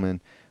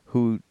gentleman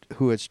who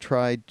has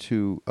tried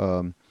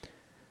to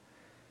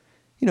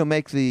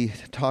make the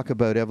talk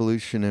about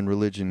evolution and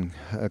religion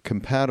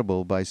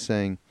compatible by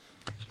saying,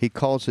 he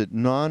calls it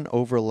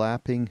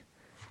non-overlapping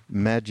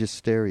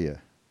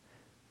magisteria,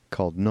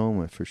 called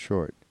NOMA for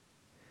short.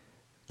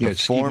 Yeah,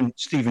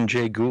 Stephen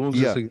Jay Gould.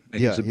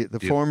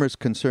 The former is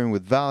concerned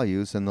with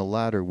values and the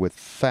latter with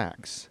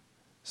facts.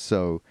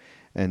 So,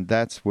 and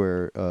that's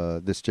where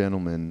this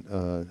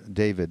gentleman,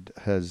 David,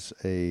 has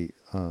a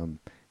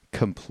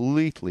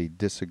completely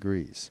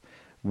disagrees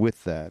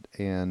with that,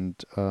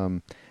 and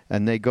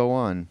they go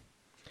on.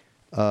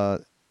 I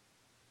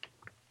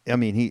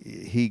mean,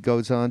 he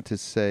goes on to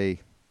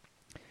say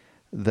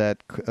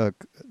that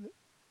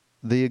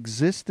the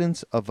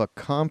existence of a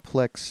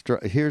complex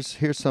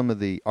here's some of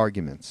the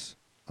arguments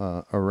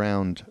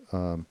around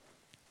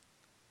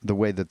the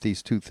way that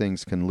these two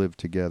things can live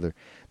together.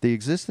 The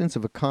existence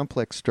of a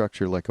complex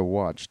structure like a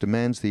watch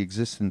demands the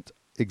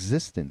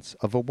existence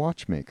of a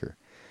watchmaker.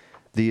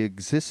 The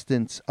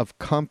existence of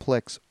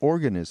complex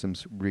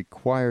organisms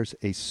requires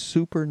a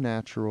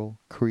supernatural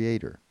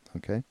creator.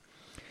 Okay?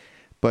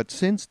 But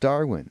since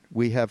Darwin,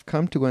 we have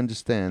come to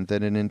understand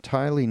that an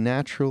entirely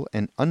natural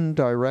and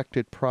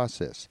undirected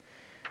process,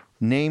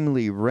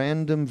 namely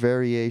random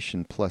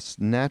variation plus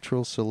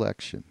natural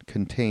selection,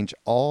 contains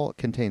all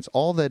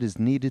that is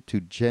needed to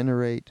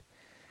generate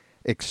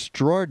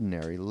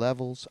extraordinary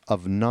levels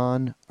of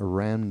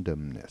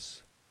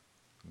non-randomness.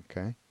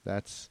 Okay?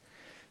 That's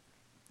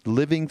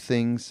living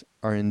things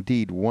are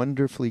indeed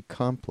wonderfully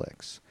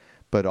complex,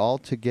 but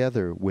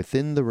altogether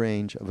within the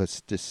range of a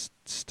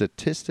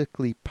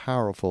statistically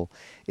powerful,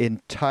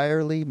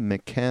 entirely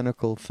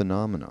mechanical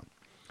phenomenon.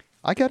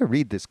 I got to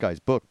read this guy's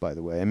book, by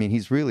the way. I mean,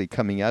 he's really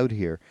coming out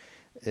here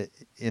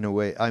in a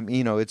way.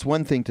 It's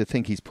one thing to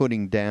think he's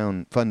putting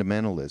down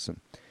fundamentalism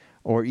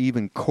or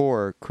even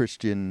core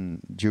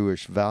Christian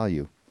Jewish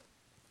value,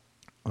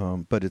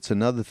 but it's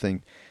another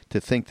thing to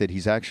think that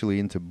he's actually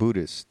into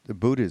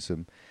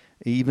Buddhism,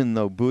 even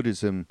though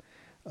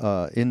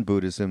in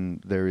Buddhism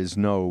there is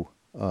no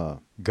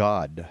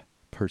God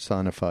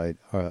personified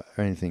or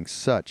anything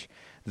such.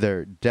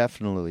 There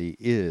definitely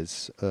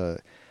is, a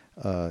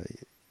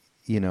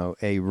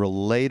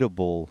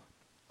relatable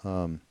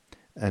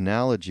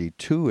analogy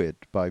to it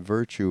by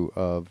virtue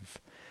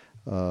of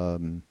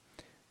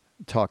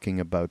talking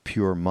about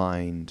pure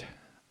mind,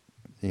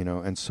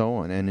 and so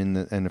on.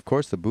 And of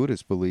course, the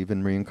Buddhists believe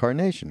in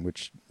reincarnation,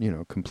 which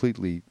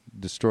completely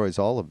destroys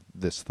all of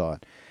this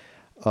thought.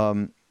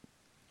 And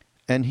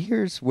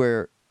here's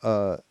where.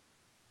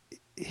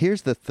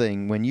 Here's the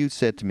thing, when you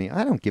said to me,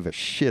 I don't give a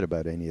shit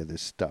about any of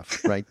this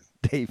stuff, right?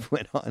 Dave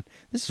went on,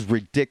 this is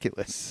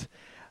ridiculous.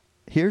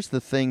 Here's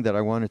the thing that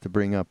I wanted to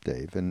bring up,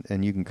 Dave,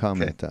 and you can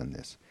comment on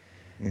this.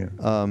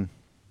 Yeah.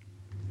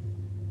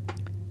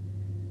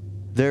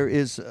 There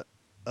is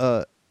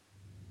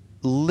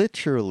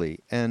literally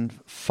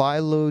and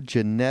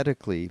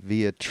phylogenetically,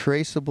 via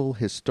traceable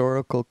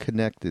historical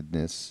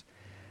connectedness,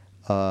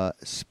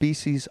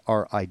 species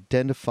are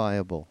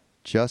identifiable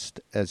just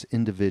as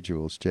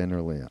individuals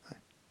generally are.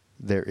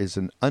 There is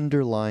an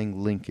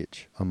underlying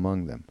linkage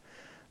among them.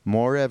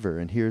 Moreover,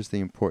 and here's the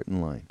important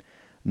line,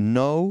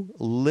 no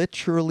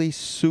literally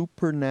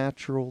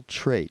supernatural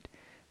trait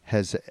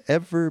has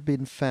ever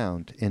been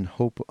found in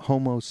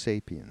Homo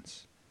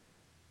sapiens.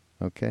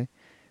 Okay?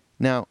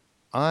 Now,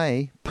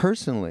 I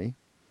personally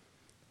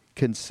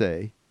can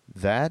say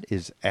that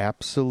is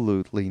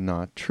absolutely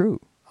not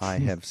true. I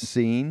have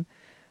seen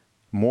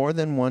more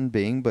than one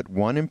being, but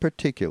one in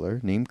particular,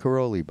 named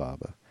Karoli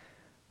Baba,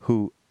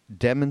 who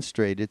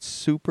demonstrated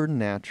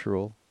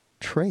supernatural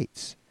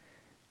traits.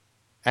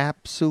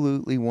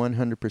 Absolutely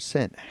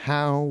 100%.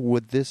 How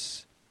would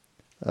this,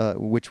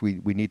 which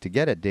we need to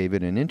get at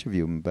David and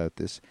interview him about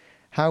this,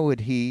 how would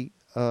he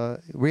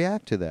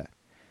react to that?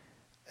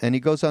 And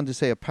he goes on to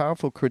say, a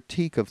powerful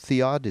critique of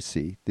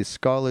theodicy, the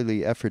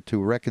scholarly effort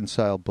to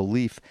reconcile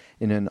belief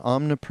in an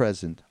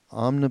omnipresent,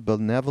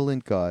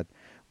 omnibenevolent God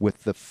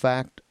with the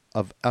fact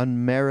of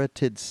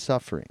unmerited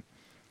suffering.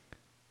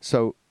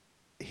 So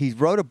he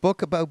wrote a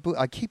book about,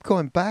 I keep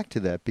going back to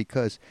that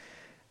because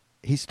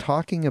he's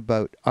talking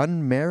about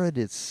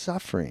unmerited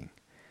suffering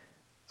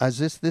as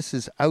if this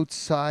is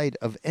outside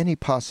of any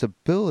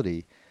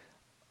possibility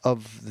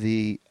of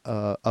the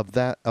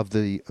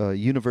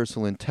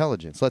universal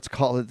intelligence. Let's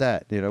call it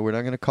that. We're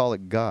not going to call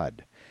it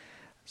God.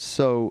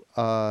 So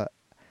I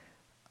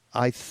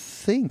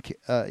think,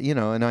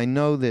 and I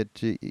know that,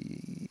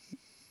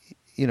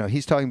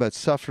 he's talking about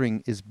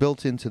suffering is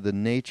built into the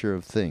nature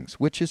of things,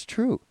 which is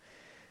true.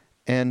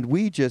 And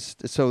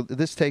so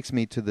this takes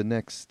me to the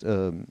next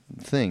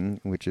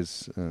thing, which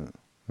is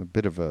a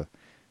bit of a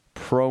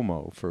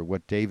promo for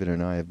what David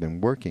and I have been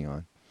working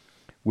on,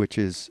 which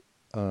is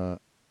a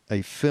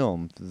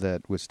film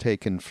that was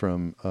taken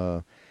from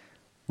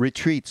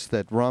retreats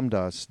that Ram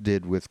Dass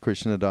did with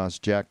Krishna Das,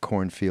 Jack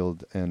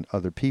Kornfield, and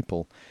other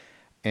people.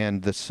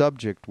 And the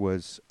subject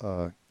was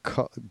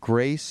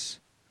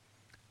grace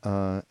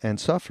and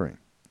suffering,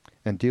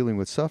 and dealing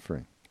with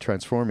suffering,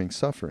 transforming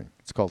suffering.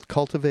 It's called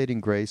Cultivating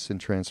Grace and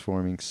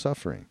Transforming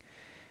Suffering.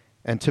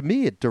 And to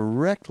me, it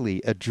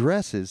directly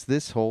addresses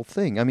this whole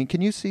thing. I mean,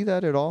 can you see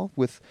that at all?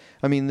 Yeah,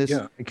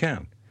 I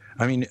can.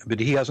 But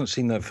he hasn't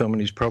seen that film,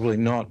 and he's probably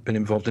not been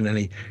involved in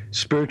any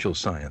spiritual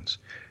science.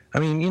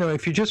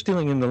 If you're just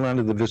dealing in the land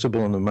of the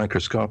visible and the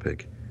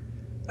microscopic,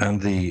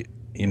 and the,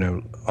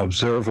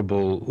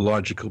 observable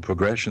logical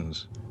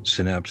progressions,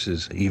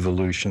 synapses,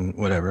 evolution,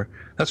 whatever,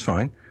 that's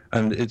fine.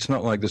 And it's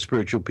not like the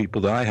spiritual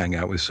people that I hang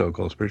out with,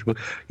 so-called spiritual,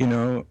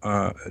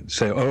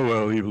 say, oh,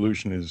 well,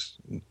 evolution is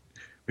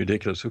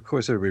ridiculous. Of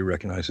course, everybody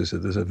recognizes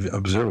that there's an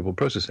observable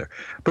process there.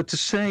 But to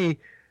say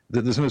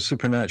that there's no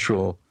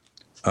supernatural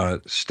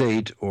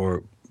state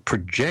or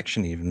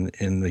projection even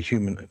in the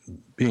human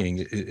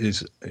being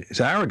is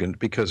arrogant,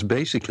 because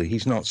basically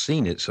he's not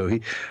seen it. So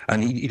he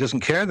doesn't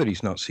care that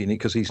he's not seen it,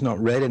 because he's not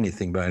read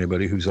anything by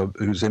anybody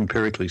who's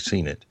empirically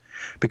seen it,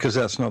 because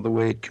that's not the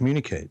way it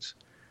communicates.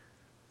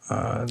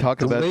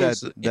 Talk about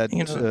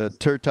that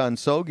Turton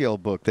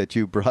Sogil book that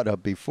you brought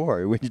up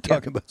before when you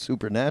talk about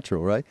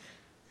supernatural, right?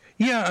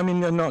 Yeah, I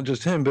mean, not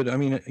just him, but I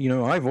mean,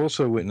 I've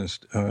also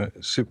witnessed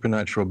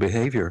supernatural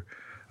behavior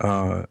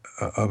of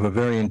a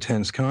very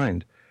intense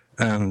kind,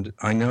 and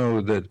I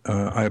know that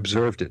I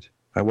observed it.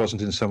 I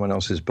wasn't in someone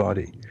else's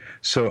body,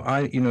 so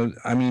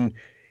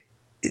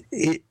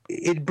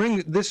it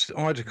brings this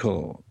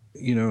article,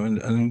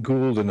 and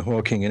Gould and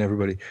Hawking and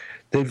everybody,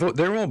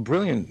 they're all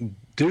brilliant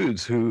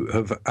dudes who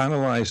have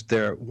analyzed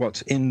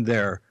what's in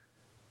their,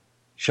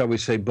 shall we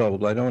say,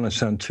 bubble. I don't want to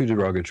sound too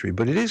derogatory,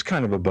 but it is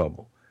kind of a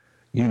bubble.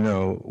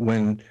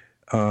 When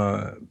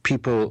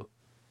people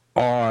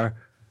are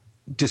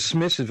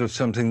dismissive of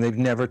something they've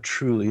never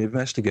truly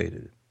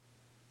investigated.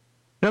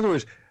 In other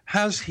words,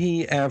 has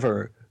he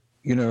ever,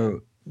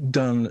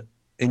 done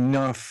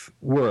enough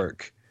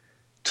work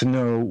to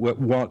know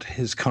what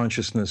his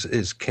consciousness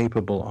is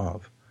capable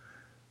of?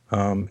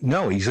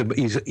 No,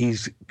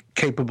 he's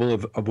capable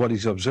of what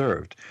he's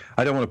observed.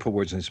 I don't want to put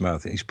words in his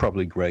mouth. He's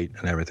probably great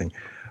and everything,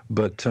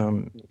 but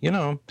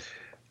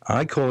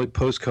I call it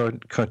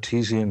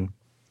post-Cartesian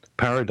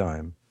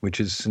paradigm, which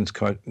is since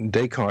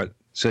Descartes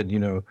said,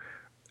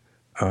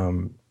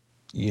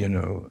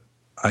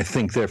 I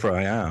think, therefore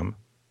I am.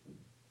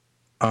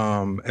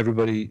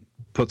 Everybody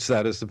puts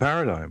that as the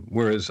paradigm,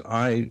 whereas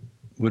I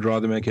would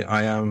rather make it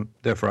I am,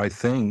 therefore I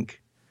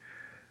think,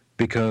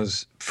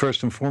 because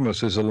first and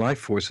foremost, there's a life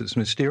force that's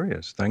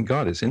mysterious. Thank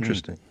God, it's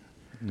interesting.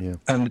 Yeah.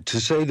 And to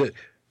say that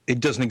it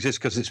doesn't exist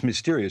because it's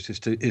mysterious is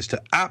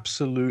to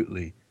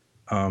absolutely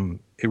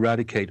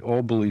eradicate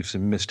all beliefs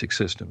in mystic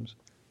systems,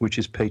 which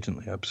is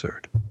patently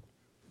absurd.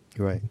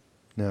 Right.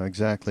 No,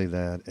 exactly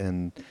that.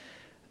 And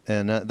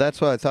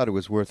that's why I thought it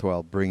was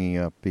worthwhile bringing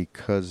up,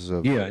 because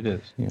of... Yeah, it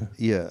is. Yeah.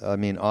 Yeah, I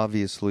mean,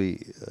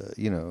 obviously,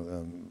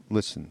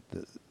 listen,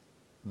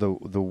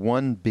 the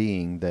one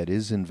being that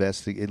is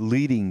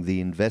leading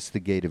the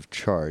investigative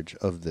charge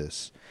of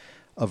this,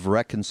 of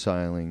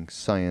reconciling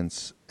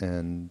science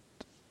and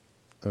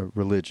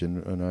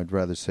religion, and I'd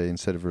rather say,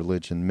 instead of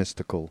religion,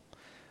 mystical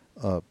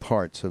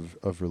parts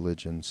of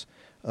religions,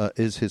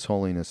 is His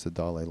Holiness the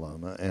Dalai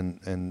Lama.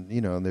 And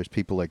there's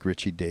people like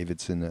Richie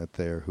Davidson out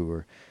there who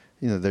are,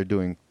 they're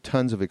doing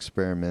tons of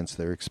experiments.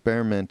 They're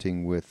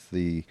experimenting with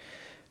the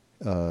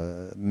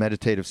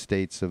meditative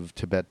states of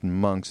Tibetan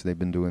monks. They've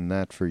been doing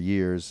that for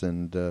years,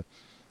 and that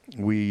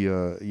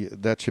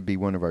should be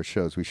one of our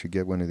shows. We should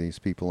get one of these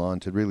people on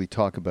to really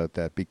talk about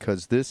that,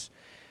 because this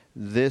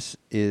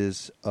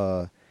is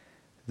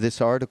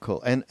this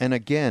article, and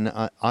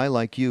again, I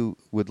like you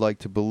would like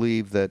to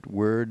believe that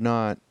we're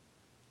not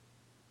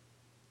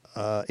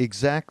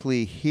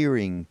exactly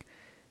hearing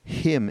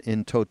him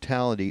in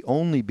totality,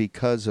 only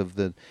because of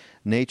the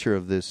nature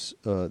of this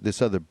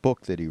other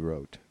book that he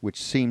wrote, which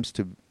seems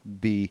to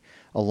be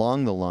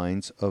along the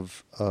lines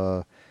of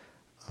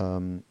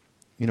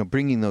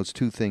bringing those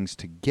two things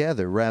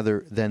together,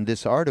 rather than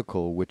this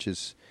article, which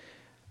is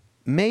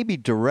maybe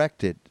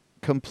directed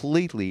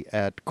completely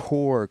at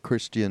core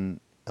Christian,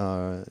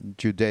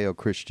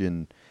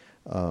 Judeo-Christian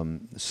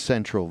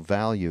central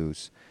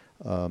values,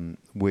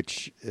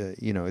 which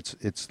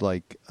it's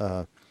like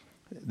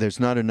there's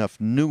not enough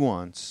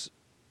nuance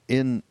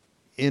in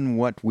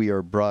what we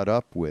are brought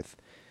up with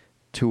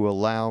to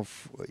allow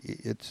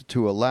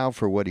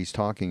for what he's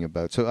talking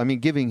about. So I mean,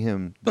 giving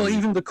him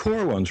even the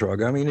core ones,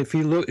 Rog. I mean, if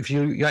you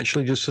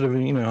actually just sort of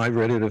I've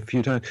read it a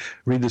few times.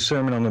 Read the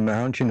Sermon on the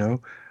Mount,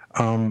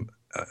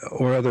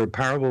 or other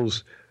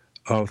parables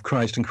of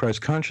Christ and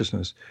Christ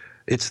consciousness.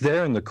 It's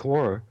there in the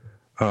core,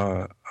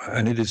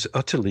 and it is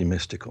utterly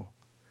mystical.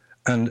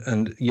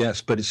 And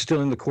yes, but it's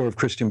still in the core of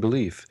Christian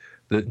belief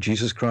that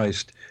Jesus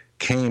Christ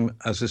came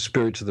as a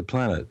spirit to the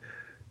planet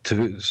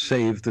to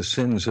save the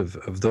sins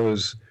of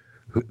those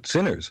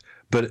sinners.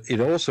 But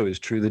it also is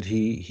true that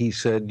he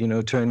said,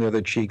 turn the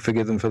other cheek,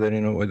 forgive them for they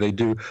don't know what they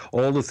do.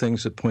 All the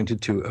things that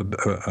pointed to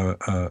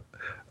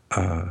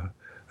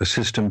a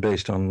system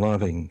based on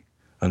loving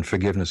and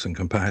forgiveness and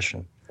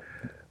compassion.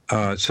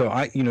 So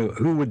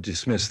who would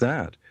dismiss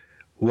that?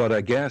 What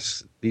I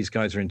guess these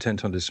guys are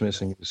intent on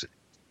dismissing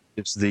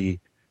is the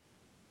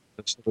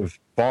sort of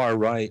far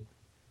right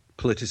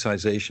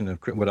politicization of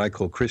what I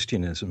call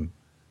Christianism.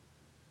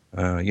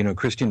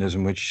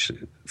 Christianism, which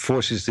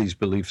forces these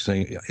beliefs,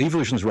 saying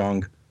evolution's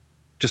wrong,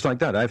 just like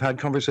that. I've had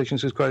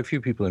conversations with quite a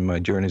few people in my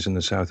journeys in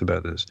the South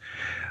about this.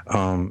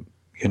 I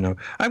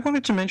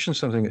wanted to mention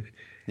something.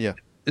 Yeah.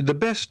 The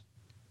best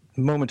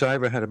moment I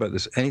ever had about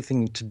this,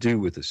 anything to do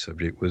with this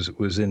subject,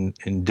 was in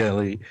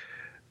Delhi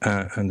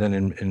and then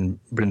in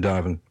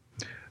Vrindavan.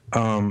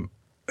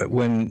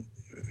 When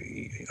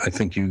I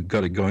think you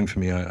got it going for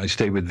me, I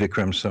stayed with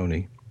Vikram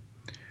Soni.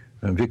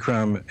 And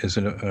Vikram is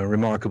a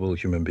remarkable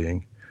human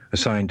being, a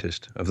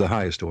scientist of the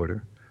highest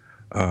order,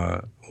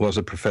 was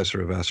a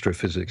professor of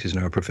astrophysics. He's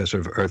now a professor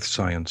of earth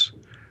science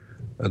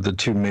at the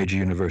two major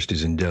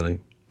universities in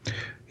Delhi.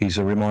 He's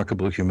a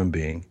remarkable human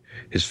being.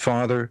 His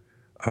father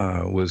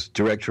was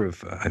director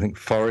of, I think,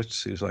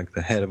 forests. He was like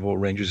the head of all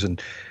rangers and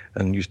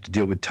used to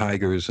deal with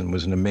tigers and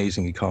was an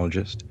amazing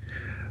ecologist.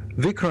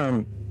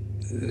 Vikram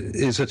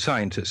is a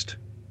scientist,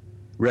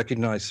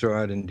 recognized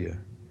throughout India.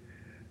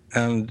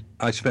 And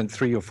I spent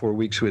 3 or 4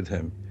 weeks with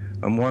him.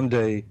 And one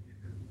day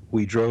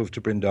we drove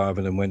to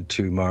Vrindavan and went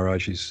to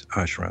Maharaji's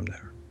ashram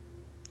there.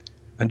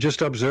 And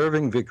just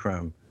observing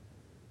Vikram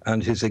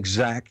and his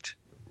exact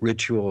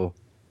ritual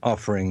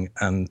offering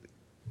and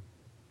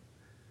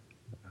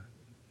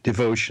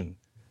devotion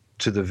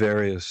to the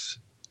various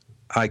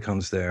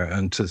icons there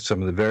and to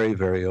some of the very,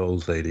 very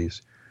old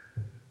ladies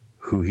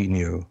who he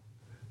knew,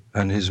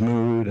 and his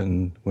mood,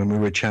 and when we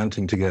were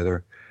chanting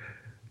together.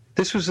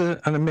 This was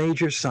a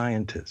major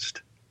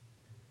scientist,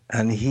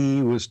 and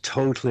he was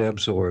totally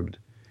absorbed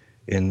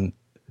in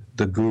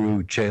the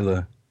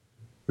guru-chela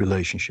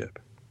relationship,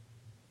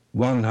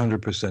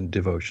 100%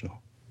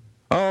 devotional.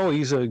 Oh,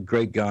 he's a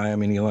great guy. I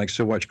mean, he likes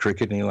to watch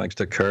cricket and he likes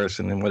to curse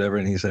and whatever,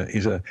 and he's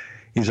a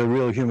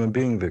real human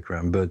being,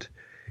 Vikram, but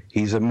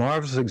he's a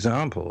marvelous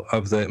example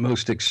of the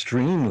most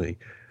extremely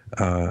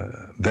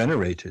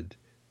venerated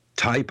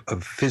type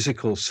of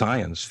physical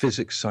science,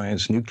 physics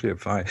science, nuclear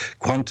fire,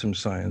 quantum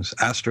science,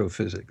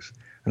 astrophysics,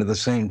 and at the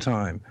same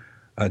time,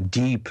 a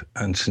deep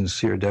and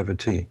sincere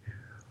devotee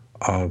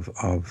of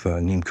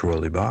Neem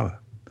Karoli Baba.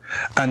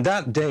 And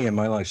that day in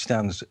my life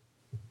stands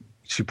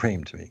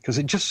supreme to me, because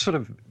it just sort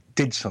of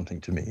did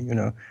something to me, you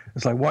know.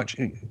 It's like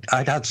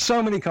I'd had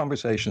so many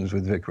conversations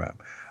with Vikram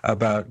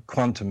about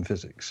quantum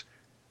physics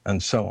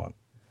and so on.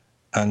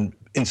 And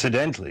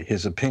incidentally,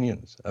 his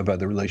opinions about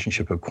the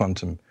relationship of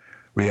quantum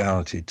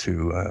reality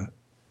to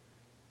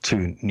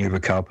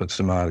Nirvikalpa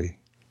Samadhi.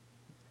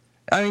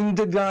 I mean,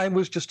 the guy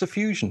was just a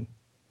fusion.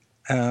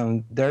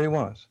 And there he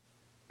was,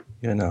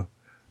 you know.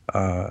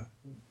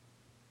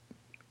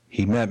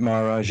 He met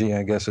Maharaji,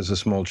 I guess, as a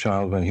small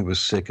child when he was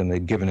sick, and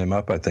they'd given him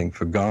up, I think,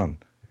 for gone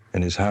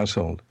in his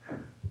household.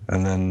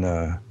 And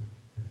then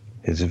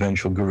his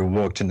eventual guru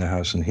walked in the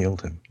house and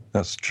healed him.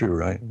 That's true,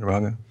 right,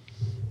 Raga?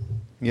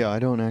 Yeah, I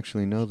don't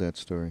actually know that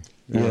story.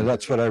 Yeah,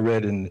 that's what I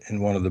read in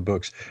one of the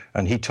books,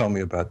 and he told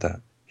me about that.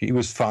 He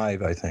was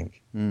 5, I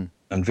think, and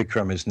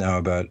Vikram is now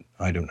about,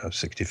 I don't know,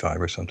 65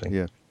 or something.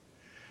 Yeah.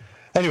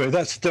 Anyway,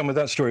 that's done with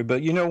that story.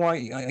 But you know why?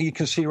 You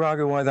can see,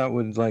 Raga, why that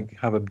would like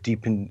have a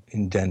deep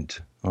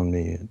indent on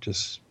me. It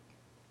just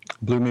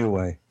blew me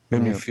away.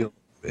 Made me feel.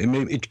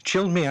 It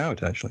chilled me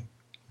out, actually.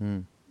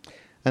 Mm.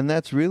 And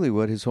that's really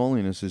what His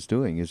Holiness is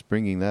doing, is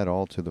bringing that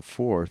all to the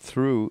fore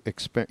through,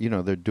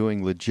 they're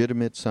doing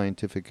legitimate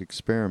scientific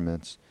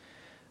experiments.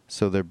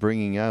 So they're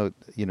bringing out,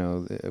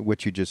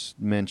 what you just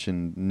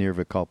mentioned,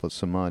 Nirvikalpa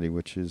Samadhi,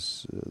 which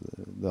is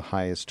the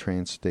highest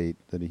trance state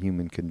that a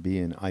human can be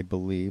in, I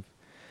believe.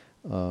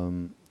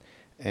 And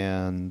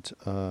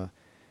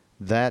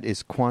that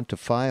is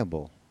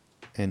quantifiable.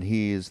 And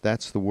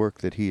that's the work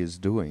that he is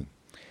doing.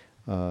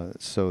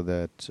 So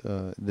that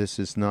this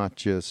is not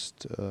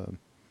just...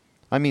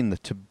 the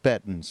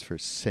Tibetans for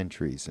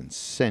centuries and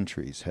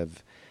centuries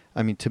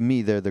to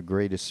me, they're the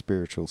greatest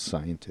spiritual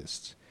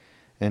scientists.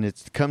 And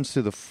it comes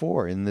to the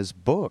fore in this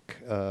book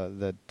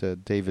that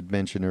David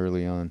mentioned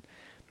early on,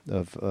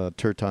 of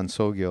Tirthan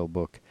Sogyal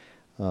book,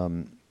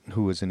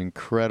 who was an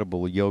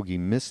incredible yogi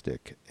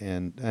mystic.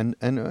 And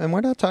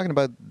we're not talking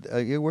about,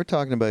 we're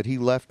talking about he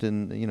left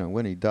in,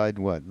 when he died,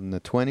 in the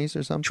 20s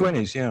or something?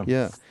 20s, yeah.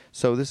 Yeah.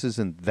 So this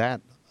isn't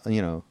that,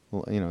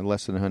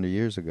 less than 100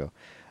 years ago.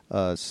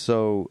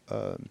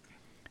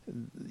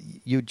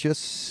 You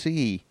just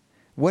see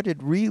what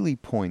it really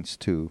points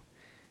to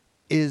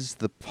is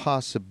the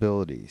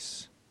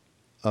possibilities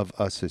of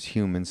us as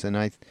humans. And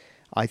I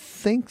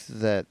think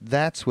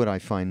that's what I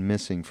find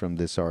missing from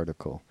this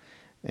article.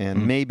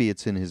 And maybe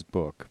it's in his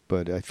book,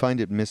 but I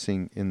find it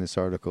missing in this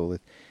article.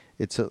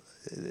 There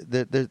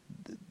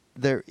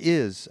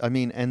is,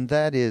 and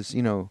that is,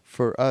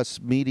 for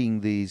us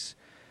meeting these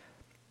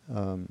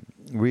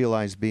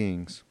realized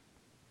beings,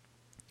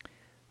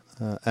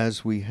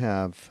 as we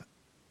have,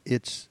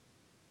 it's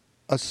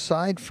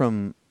aside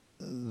from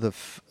the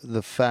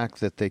fact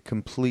that they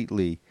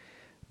completely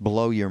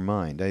blow your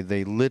mind.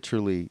 They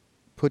literally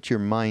put your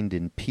mind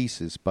in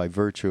pieces by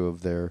virtue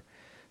of their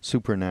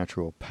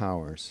supernatural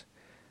powers.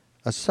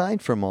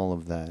 Aside from all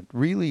of that,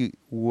 really,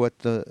 what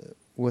the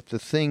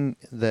thing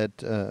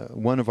that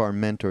one of our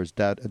mentors,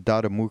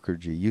 Dada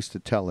Mukherjee, used to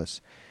tell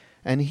us,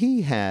 and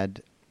he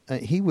had,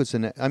 he's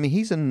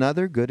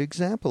another good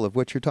example of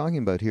what you're talking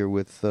about here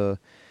with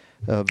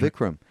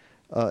Vikram.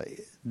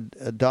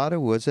 Dada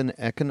was an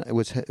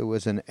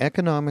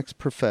economics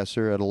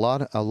professor at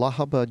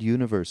Allahabad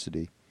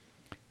University,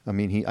 I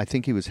mean, I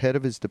think he was head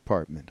of his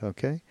department.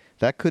 Okay,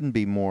 that couldn't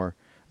be more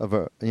of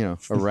a a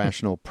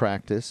rational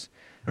practice.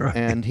 Right.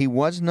 And he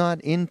was not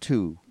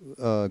into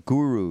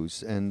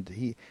gurus,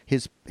 and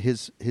his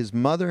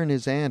mother and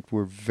his aunt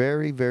were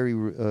very, very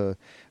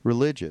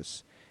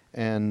religious,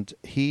 and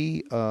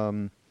he.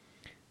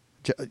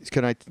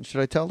 Should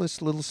I tell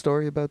this little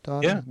story about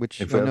Dada? Yeah,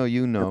 Which if I know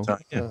you know.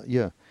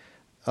 yeah.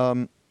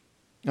 I'm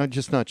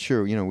just not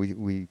sure.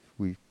 We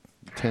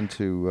tend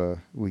to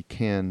we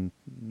can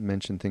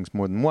mention things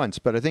more than once,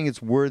 but I think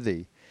it's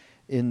worthy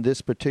in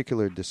this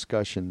particular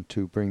discussion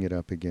to bring it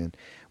up again.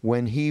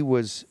 When he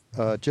was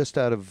just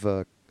out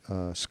of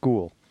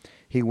school,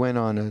 he went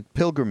on a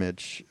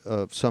pilgrimage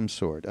of some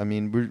sort. I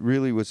mean,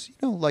 really was,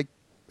 like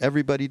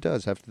everybody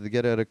does after they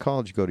get out of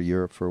college, go to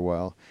Europe for a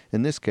while.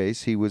 In this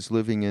case, he was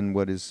living in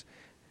what is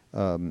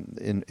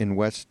in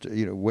West,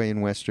 way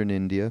in Western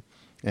India,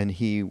 and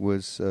he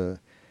was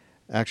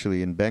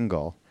actually in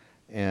Bengal,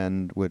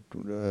 and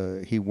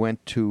he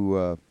went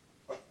to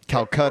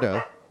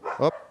Calcutta.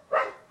 Oh.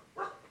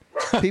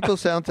 People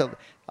sound.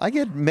 I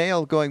get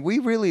mail going, we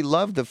really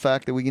love the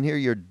fact that we can hear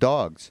your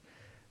dogs.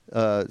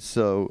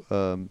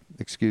 So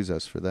excuse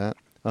us for that.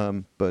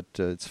 But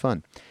it's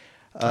fun.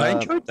 I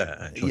enjoyed that,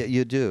 actually. Yeah,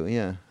 you do,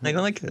 yeah. I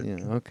like it.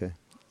 Yeah, okay.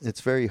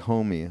 It's very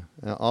homey.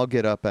 I'll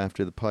get up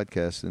after the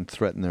podcast and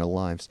threaten their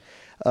lives.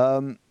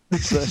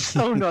 This is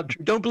so not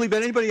true. Don't believe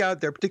anybody out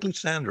there, particularly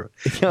Sandra.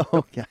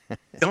 Okay.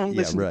 Don't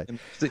listen right. to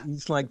him.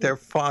 He's like their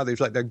father. He's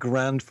like their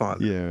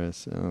grandfather.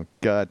 Yes. Oh,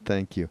 God,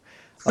 thank you.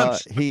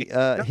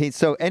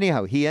 So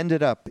anyhow, he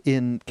ended up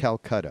in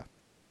Calcutta.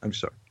 I'm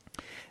sorry.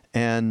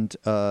 And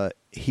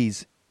he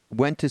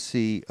went to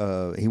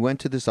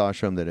this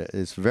ashram that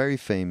is very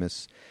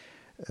famous,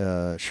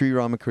 Sri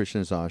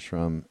Ramakrishna's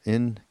ashram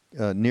in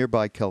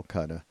nearby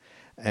Calcutta.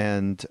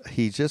 And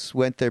he just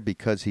went there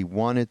because he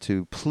wanted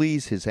to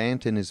please his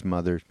aunt and his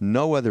mother,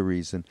 no other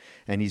reason.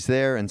 And he's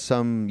there, and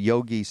some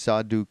yogi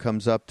sadhu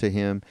comes up to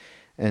him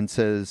and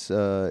says,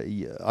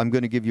 I'm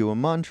going to give you a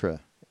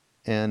mantra.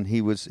 And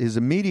his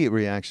immediate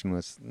reaction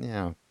was,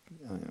 I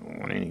don't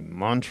want any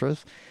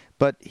mantras.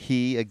 But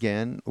he,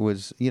 again,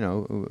 was,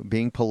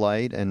 being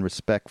polite and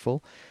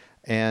respectful.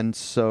 And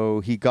so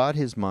he got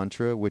his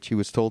mantra, which he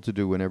was told to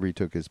do whenever he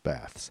took his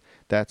baths.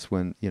 That's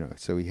when,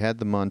 so he had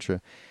the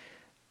mantra.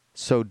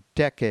 So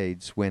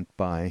decades went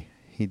by.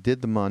 He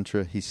did the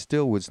mantra. He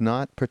still was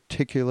not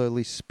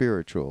particularly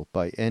spiritual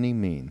by any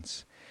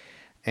means.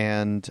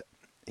 And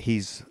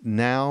he's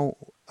now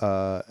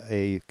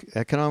a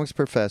economics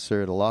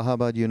professor at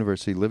Allahabad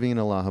University, living in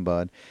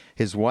Allahabad.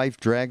 His wife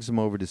drags him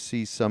over to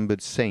see some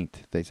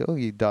saint. They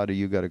say, Dada,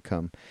 you got to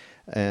come.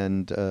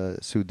 And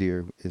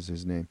Sudhir is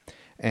his name.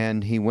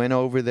 And he went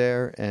over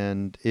there,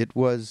 and it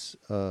was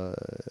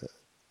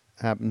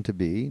happened to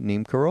be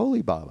Neem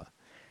Karoli Baba.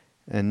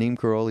 And Neem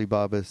Karoli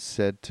Baba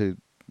said to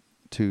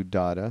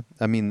Dada,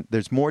 I mean,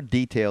 there's more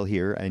detail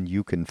here, and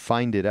you can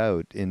find it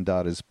out in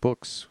Dada's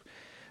books,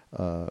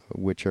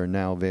 which are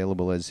now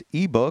available as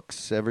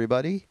ebooks,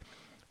 everybody.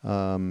 You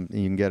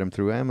can get them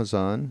through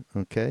Amazon.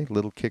 Okay,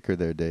 little kicker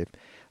there, Dave.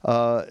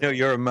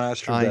 You're a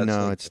master of that. I know,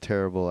 stuff. It's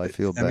terrible. I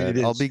feel bad.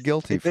 I'll be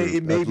guilty for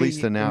at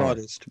least an hour.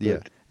 Modest,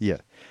 yeah.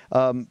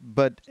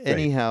 But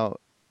anyhow,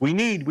 we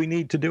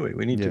need to do it.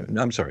 We need to.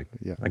 I'm sorry.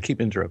 Yeah. I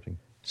keep interrupting.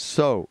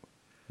 So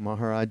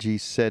Maharaji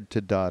said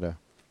to Dada,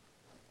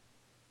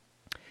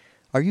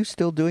 "Are you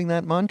still doing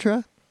that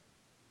mantra?"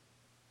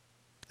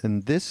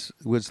 And this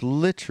was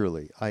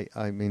literally,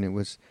 I mean, it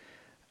was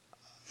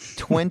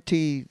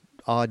 20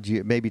 odd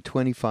years, maybe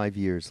 25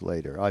 years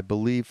later. I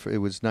believe it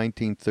was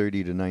 1930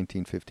 to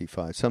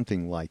 1955,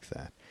 something like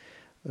that.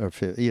 Or,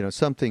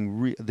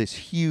 something, this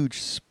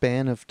huge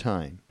span of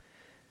time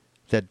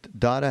that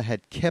Dada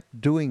had kept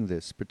doing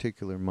this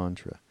particular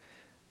mantra.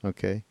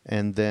 Okay?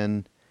 And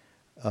then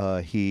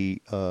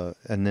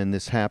and then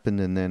this happened,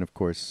 and then, of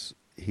course,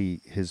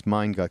 his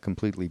mind got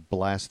completely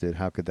blasted.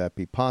 How could that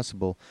be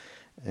possible?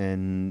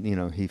 And,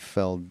 he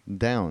fell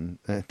down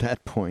at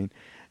that point.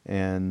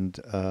 And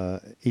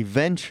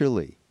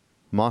eventually,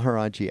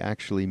 Maharaji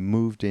actually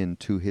moved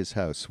into his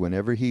house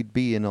whenever he'd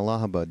be in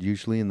Allahabad,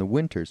 usually in the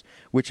winters,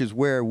 which is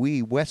where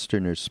we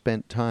Westerners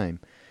spent time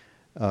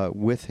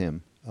with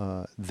him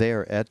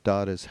there at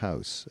Dada's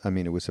house. I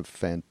mean, it was a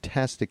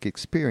fantastic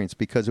experience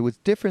because it was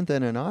different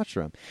than an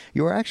ashram.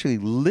 You were actually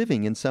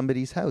living in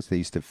somebody's house. They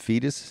used to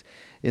feed us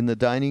in the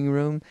dining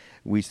room.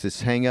 We used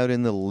to hang out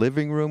in the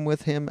living room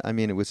with him. I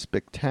mean, it was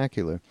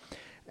spectacular.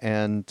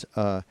 And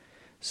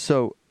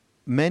so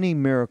many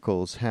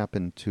miracles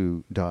happened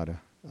to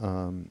Dada,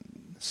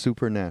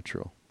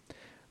 supernatural.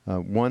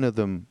 One of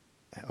them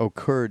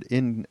occurred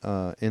in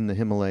the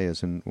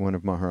Himalayas in one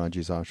of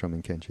Maharaji's ashram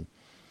in Kenji.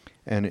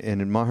 And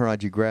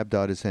Maharaji grabbed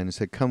Dada's hand and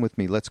said, "Come with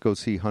me, let's go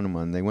see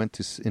Hanuman." They went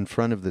in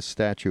front of the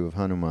statue of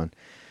Hanuman.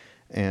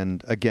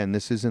 And again,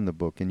 this is in the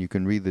book, and you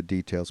can read the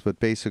details. But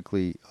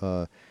basically,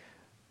 the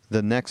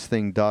next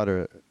thing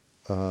Dada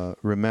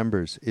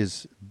remembers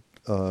is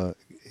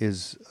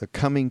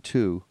coming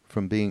to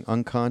from being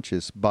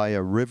unconscious by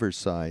a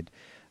riverside,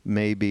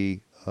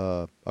 maybe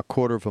a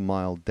quarter of a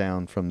mile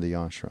down from the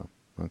ashram.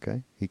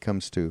 Okay? He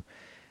comes to.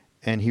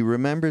 And he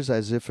remembers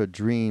as if a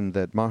dream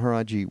that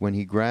Maharaji, when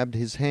he grabbed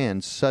his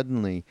hand,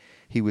 suddenly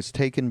he was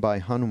taken by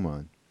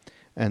Hanuman,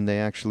 and they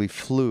actually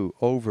flew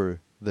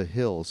over the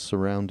hills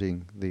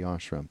surrounding the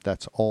ashram.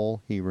 That's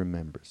all he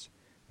remembers.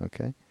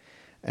 Okay?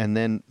 And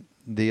then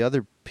the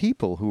other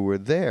people who were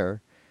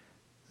there,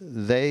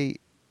 they,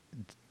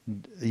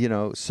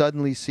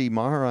 suddenly see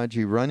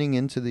Maharaji running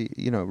into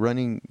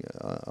running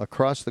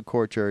across the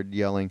courtyard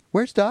yelling,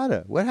 "Where's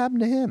Dada? What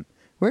happened to him?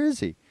 Where is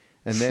he?"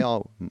 And they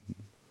all,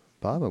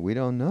 "Baba, we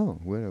don't know.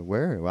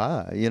 Where?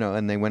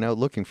 And they went out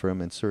looking for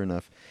him, and sure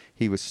enough,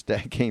 he was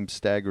came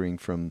staggering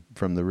from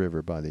the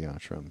river by the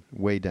ashram,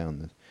 way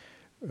down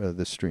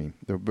the stream,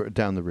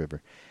 down the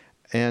river.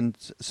 And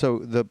so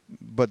the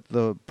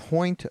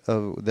point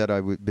that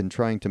I've been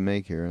trying to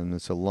make here, and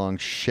it's a long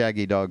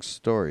shaggy dog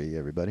story,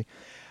 everybody.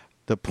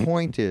 The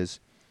point is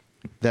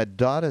that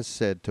Dada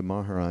said to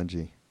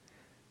Maharaji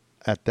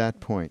at that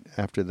point,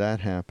 after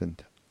that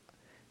happened,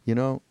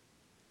 I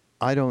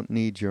don't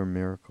need your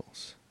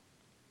miracles.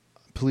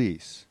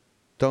 Please,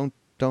 don't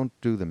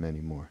do them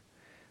anymore.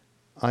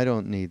 I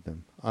don't need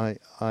them. I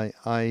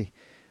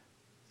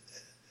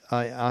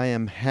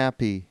am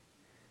happy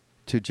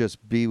to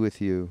just be with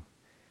you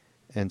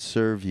and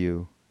serve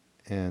you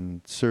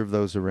and serve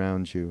those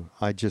around you.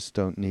 I just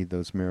don't need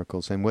those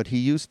miracles. And what he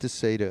used to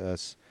say to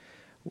us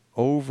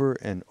over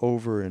and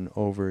over and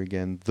over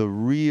again, the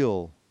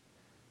real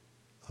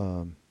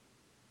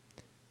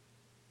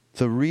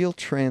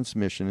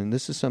transmission, and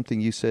this is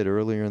something you said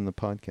earlier in the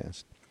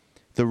podcast,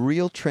 the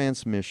real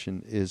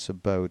transmission is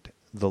about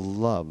the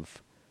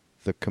love,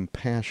 the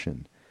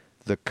compassion,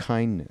 the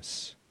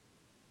kindness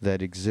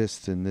that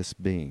exists in this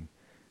being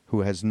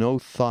who has no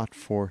thought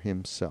for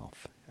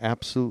himself,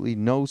 absolutely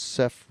no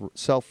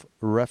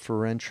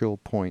self-referential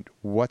point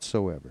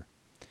whatsoever.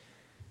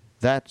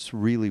 That's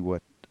really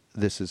what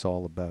this is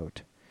all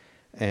about.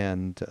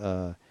 And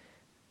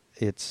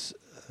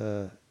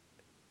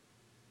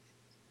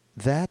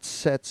that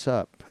sets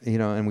up,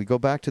 and we go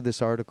back to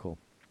this article,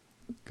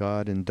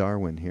 God and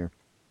Darwin here.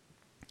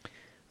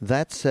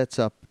 That sets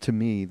up, to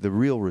me, the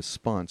real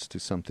response to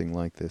something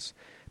like this,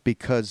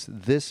 because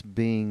this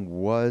being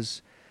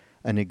was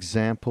an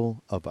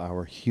example of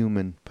our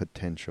human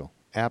potential.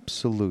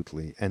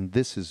 Absolutely. And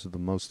this is the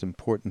most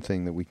important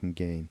thing that we can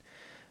gain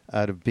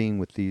out of being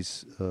with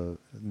these,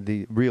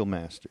 the real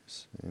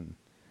masters and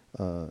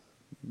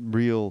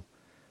real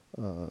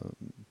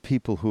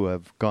people who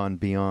have gone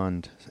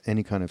beyond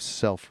any kind of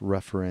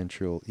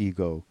self-referential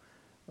ego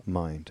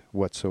mind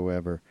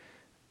whatsoever.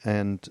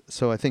 And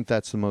so I think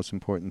that's the most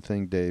important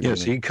thing, Dave.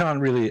 Yes, you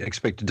can't really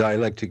expect a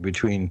dialectic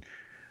between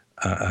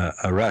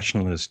a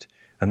rationalist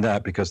and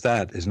that, because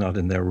that is not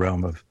in their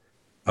realm of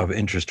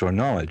interest or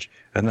knowledge.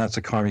 And that's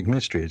a karmic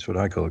mystery. It's what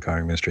I call a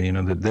karmic mystery.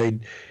 That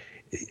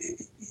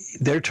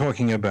they're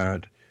talking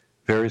about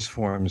various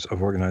forms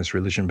of organized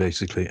religion,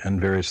 basically, and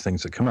various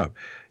things that come up.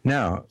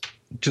 Now,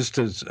 just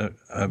as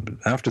an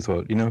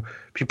afterthought,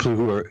 people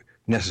who are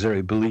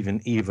necessarily believe in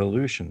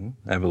evolution,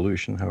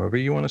 however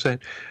you want to say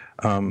it,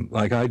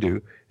 like I do,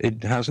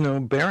 it has no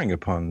bearing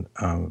upon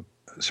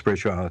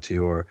spirituality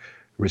or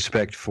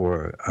respect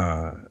for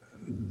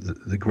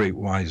the great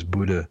wise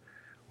Buddha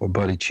or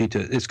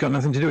Bodhicitta. It's got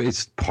nothing to do.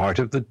 It's part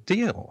of the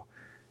deal.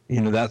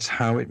 That's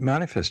how it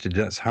manifested.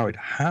 That's how it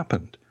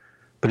happened.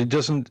 But it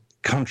doesn't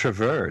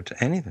controvert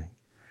anything.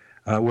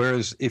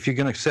 Whereas if you're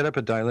going to set up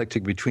a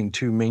dialectic between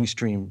two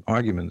mainstream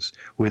arguments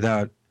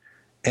without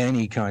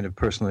any kind of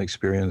personal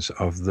experience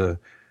of the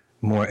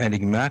more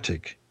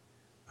enigmatic,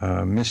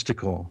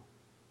 mystical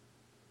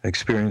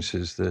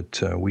experiences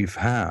that we've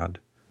had,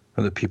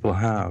 or that people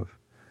have,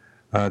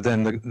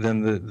 then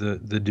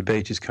the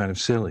debate is kind of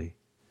silly.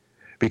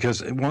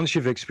 Because once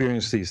you've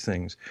experienced these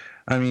things,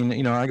 I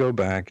mean, I go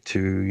back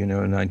to,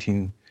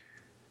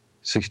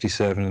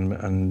 1967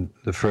 and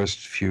the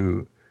first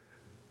few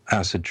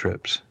acid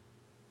trips,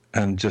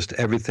 and just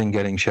everything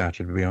getting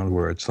shattered beyond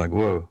words, like,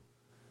 whoa,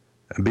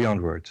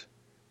 beyond words.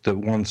 That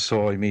one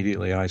saw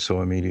immediately, I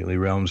saw immediately,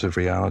 realms of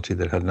reality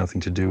that had nothing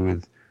to do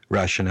with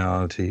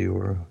rationality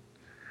or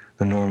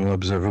the normal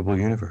observable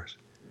universe.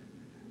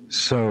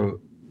 So,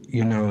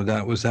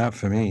 that was that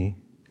for me.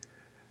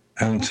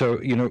 And so,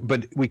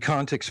 but we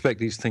can't expect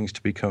these things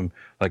to become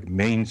like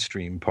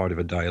mainstream part of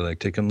a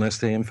dialectic unless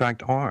they in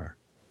fact are.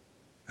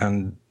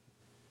 And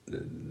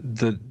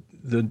the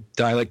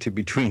dialectic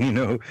between,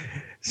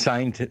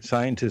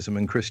 scientism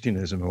and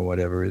Christianism or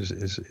whatever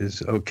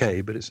is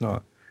okay, but it's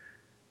not.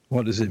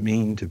 What does it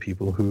mean to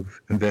people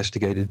who've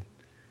investigated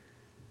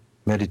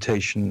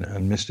meditation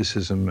and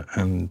mysticism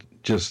and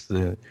just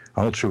the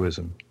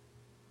altruism?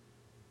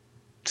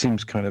 It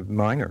seems kind of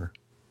minor,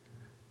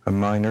 a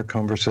minor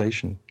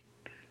conversation.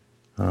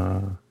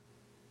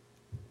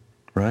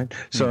 Right?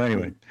 So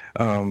anyway,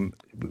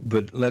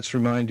 but let's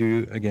remind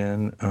you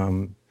again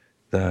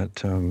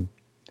that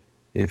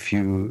if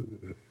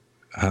you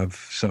have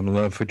some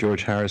love for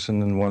George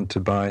Harrison and want to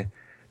buy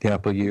the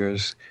Apple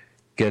Years,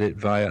 get it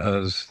via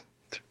us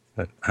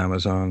at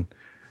Amazon.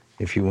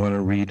 If you want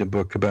to read a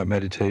book about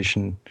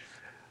meditation,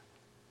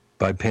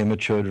 by Pema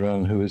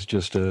Chodron, who is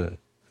just the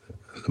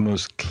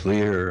most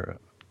clear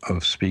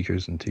of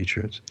speakers and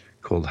teachers,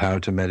 called How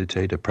to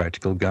Meditate, A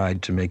Practical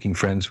Guide to Making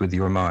Friends with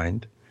Your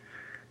Mind.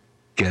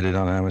 Get it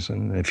on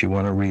Amazon. If you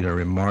want to read a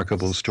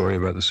remarkable story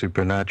about the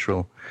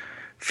supernatural,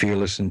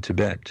 Fearless in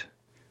Tibet,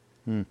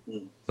 The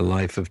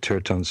Life of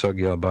Tirtan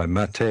Sogyal by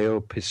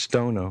Matteo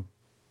Pistono.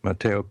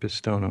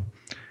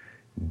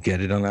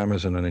 Get it on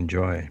Amazon and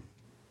enjoy.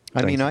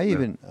 I mean,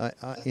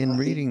 in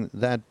reading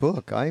that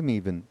book, I'm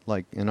even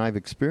like, and I've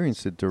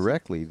experienced it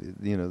directly,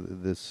 you know,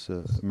 this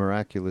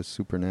miraculous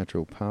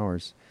supernatural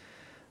powers.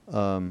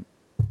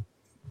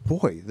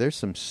 Boy, there's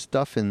some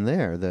stuff in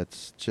there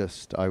that's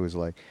just, I was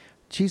like,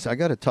 geez, I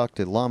got to talk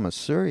to Lama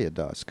Surya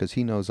Das because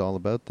he knows all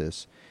about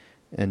this,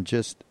 and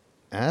just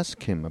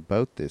ask him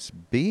about this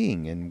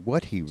being and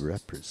what he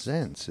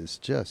represents is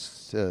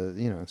just,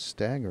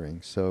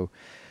 staggering. So,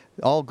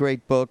 all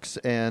great books,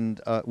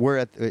 and we're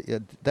at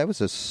that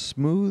was a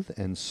smooth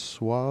and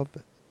suave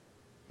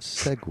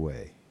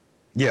segue.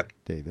 Yeah,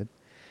 David.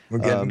 We're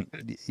getting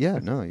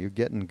you're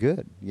getting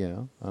good.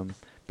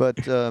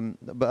 But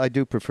I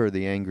do prefer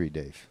the Angry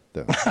Dave,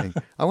 though.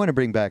 I want to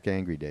bring back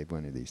Angry Dave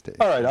one of these days.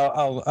 All right,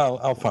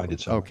 I'll find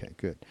it somewhere. Okay,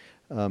 good.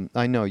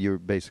 I know you're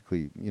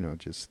basically,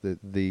 just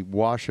the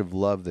wash of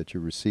love that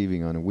you're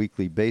receiving on a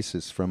weekly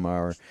basis from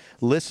our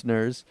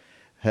listeners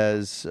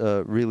has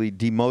really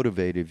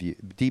demotivated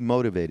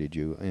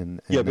you in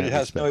but it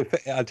has no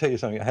effect. I'll tell you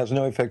something. It has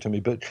no effect on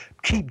me, but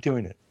keep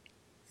doing it.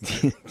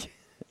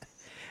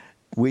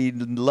 We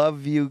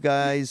love you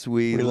guys.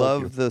 We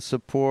love the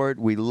support.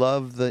 We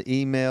love the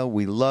email.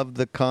 We love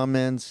the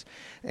comments.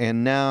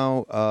 And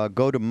now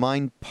go to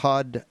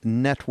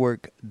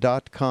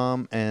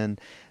mindpodnetwork.com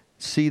and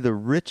see the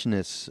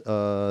richness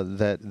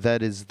that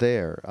is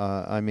there.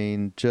 I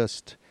mean,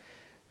 just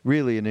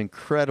really an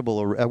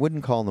incredible, I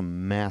wouldn't call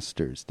them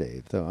masters,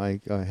 Dave, though I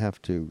have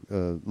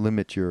to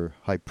limit your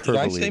hyperbole.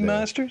 Did I say there.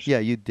 Masters? Yeah,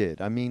 you did.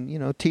 I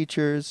mean,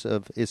 teachers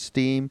of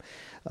esteem.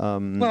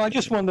 Well, I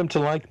just want them to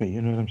like me, you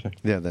know what I'm saying?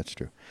 Yeah, that's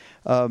true.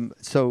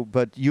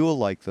 But you'll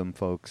like them,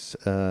 folks.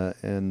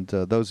 And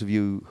those of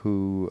you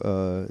who,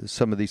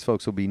 some of these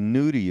folks will be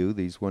new to you,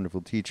 these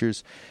wonderful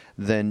teachers,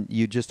 then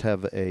you just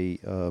have a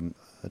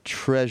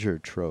treasure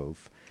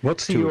trove.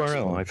 What's the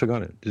URL? I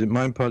forgot it. Is it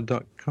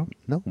mindpod.com?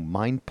 No,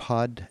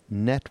 MindPod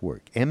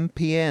Network.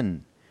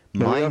 MPN.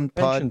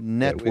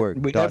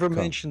 MindPodNetwork.com. We never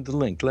mentioned the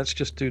link. Let's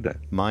just do that.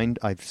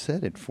 I've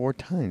said it 4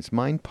 times.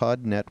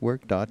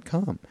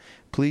 MindPodNetwork.com.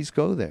 Please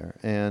go there,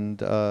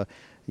 and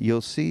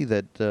you'll see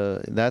that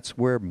that's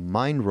where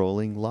mind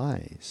rolling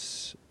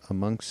lies,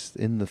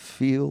 in the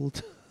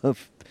field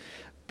of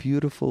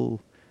beautiful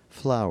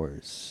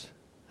flowers.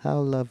 How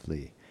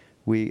lovely.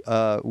 We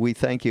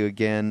thank you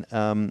again,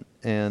 and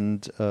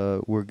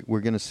we're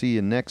going to see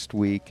you next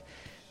week.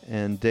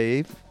 And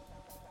Dave,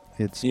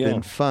 it's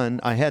been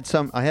fun. I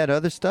had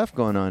other stuff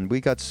going on.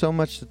 We got so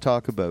much to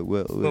talk about.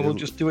 We'll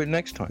just do it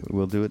next time.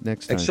 We'll do it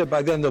next time. Except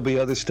by then there'll be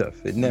other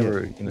stuff. It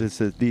never.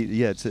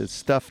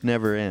 Stuff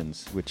never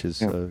ends, which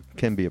is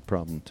can be a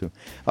problem too.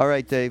 All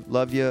right, Dave.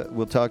 Love you.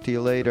 We'll talk to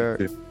you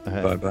later.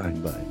 Bye bye.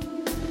 Bye.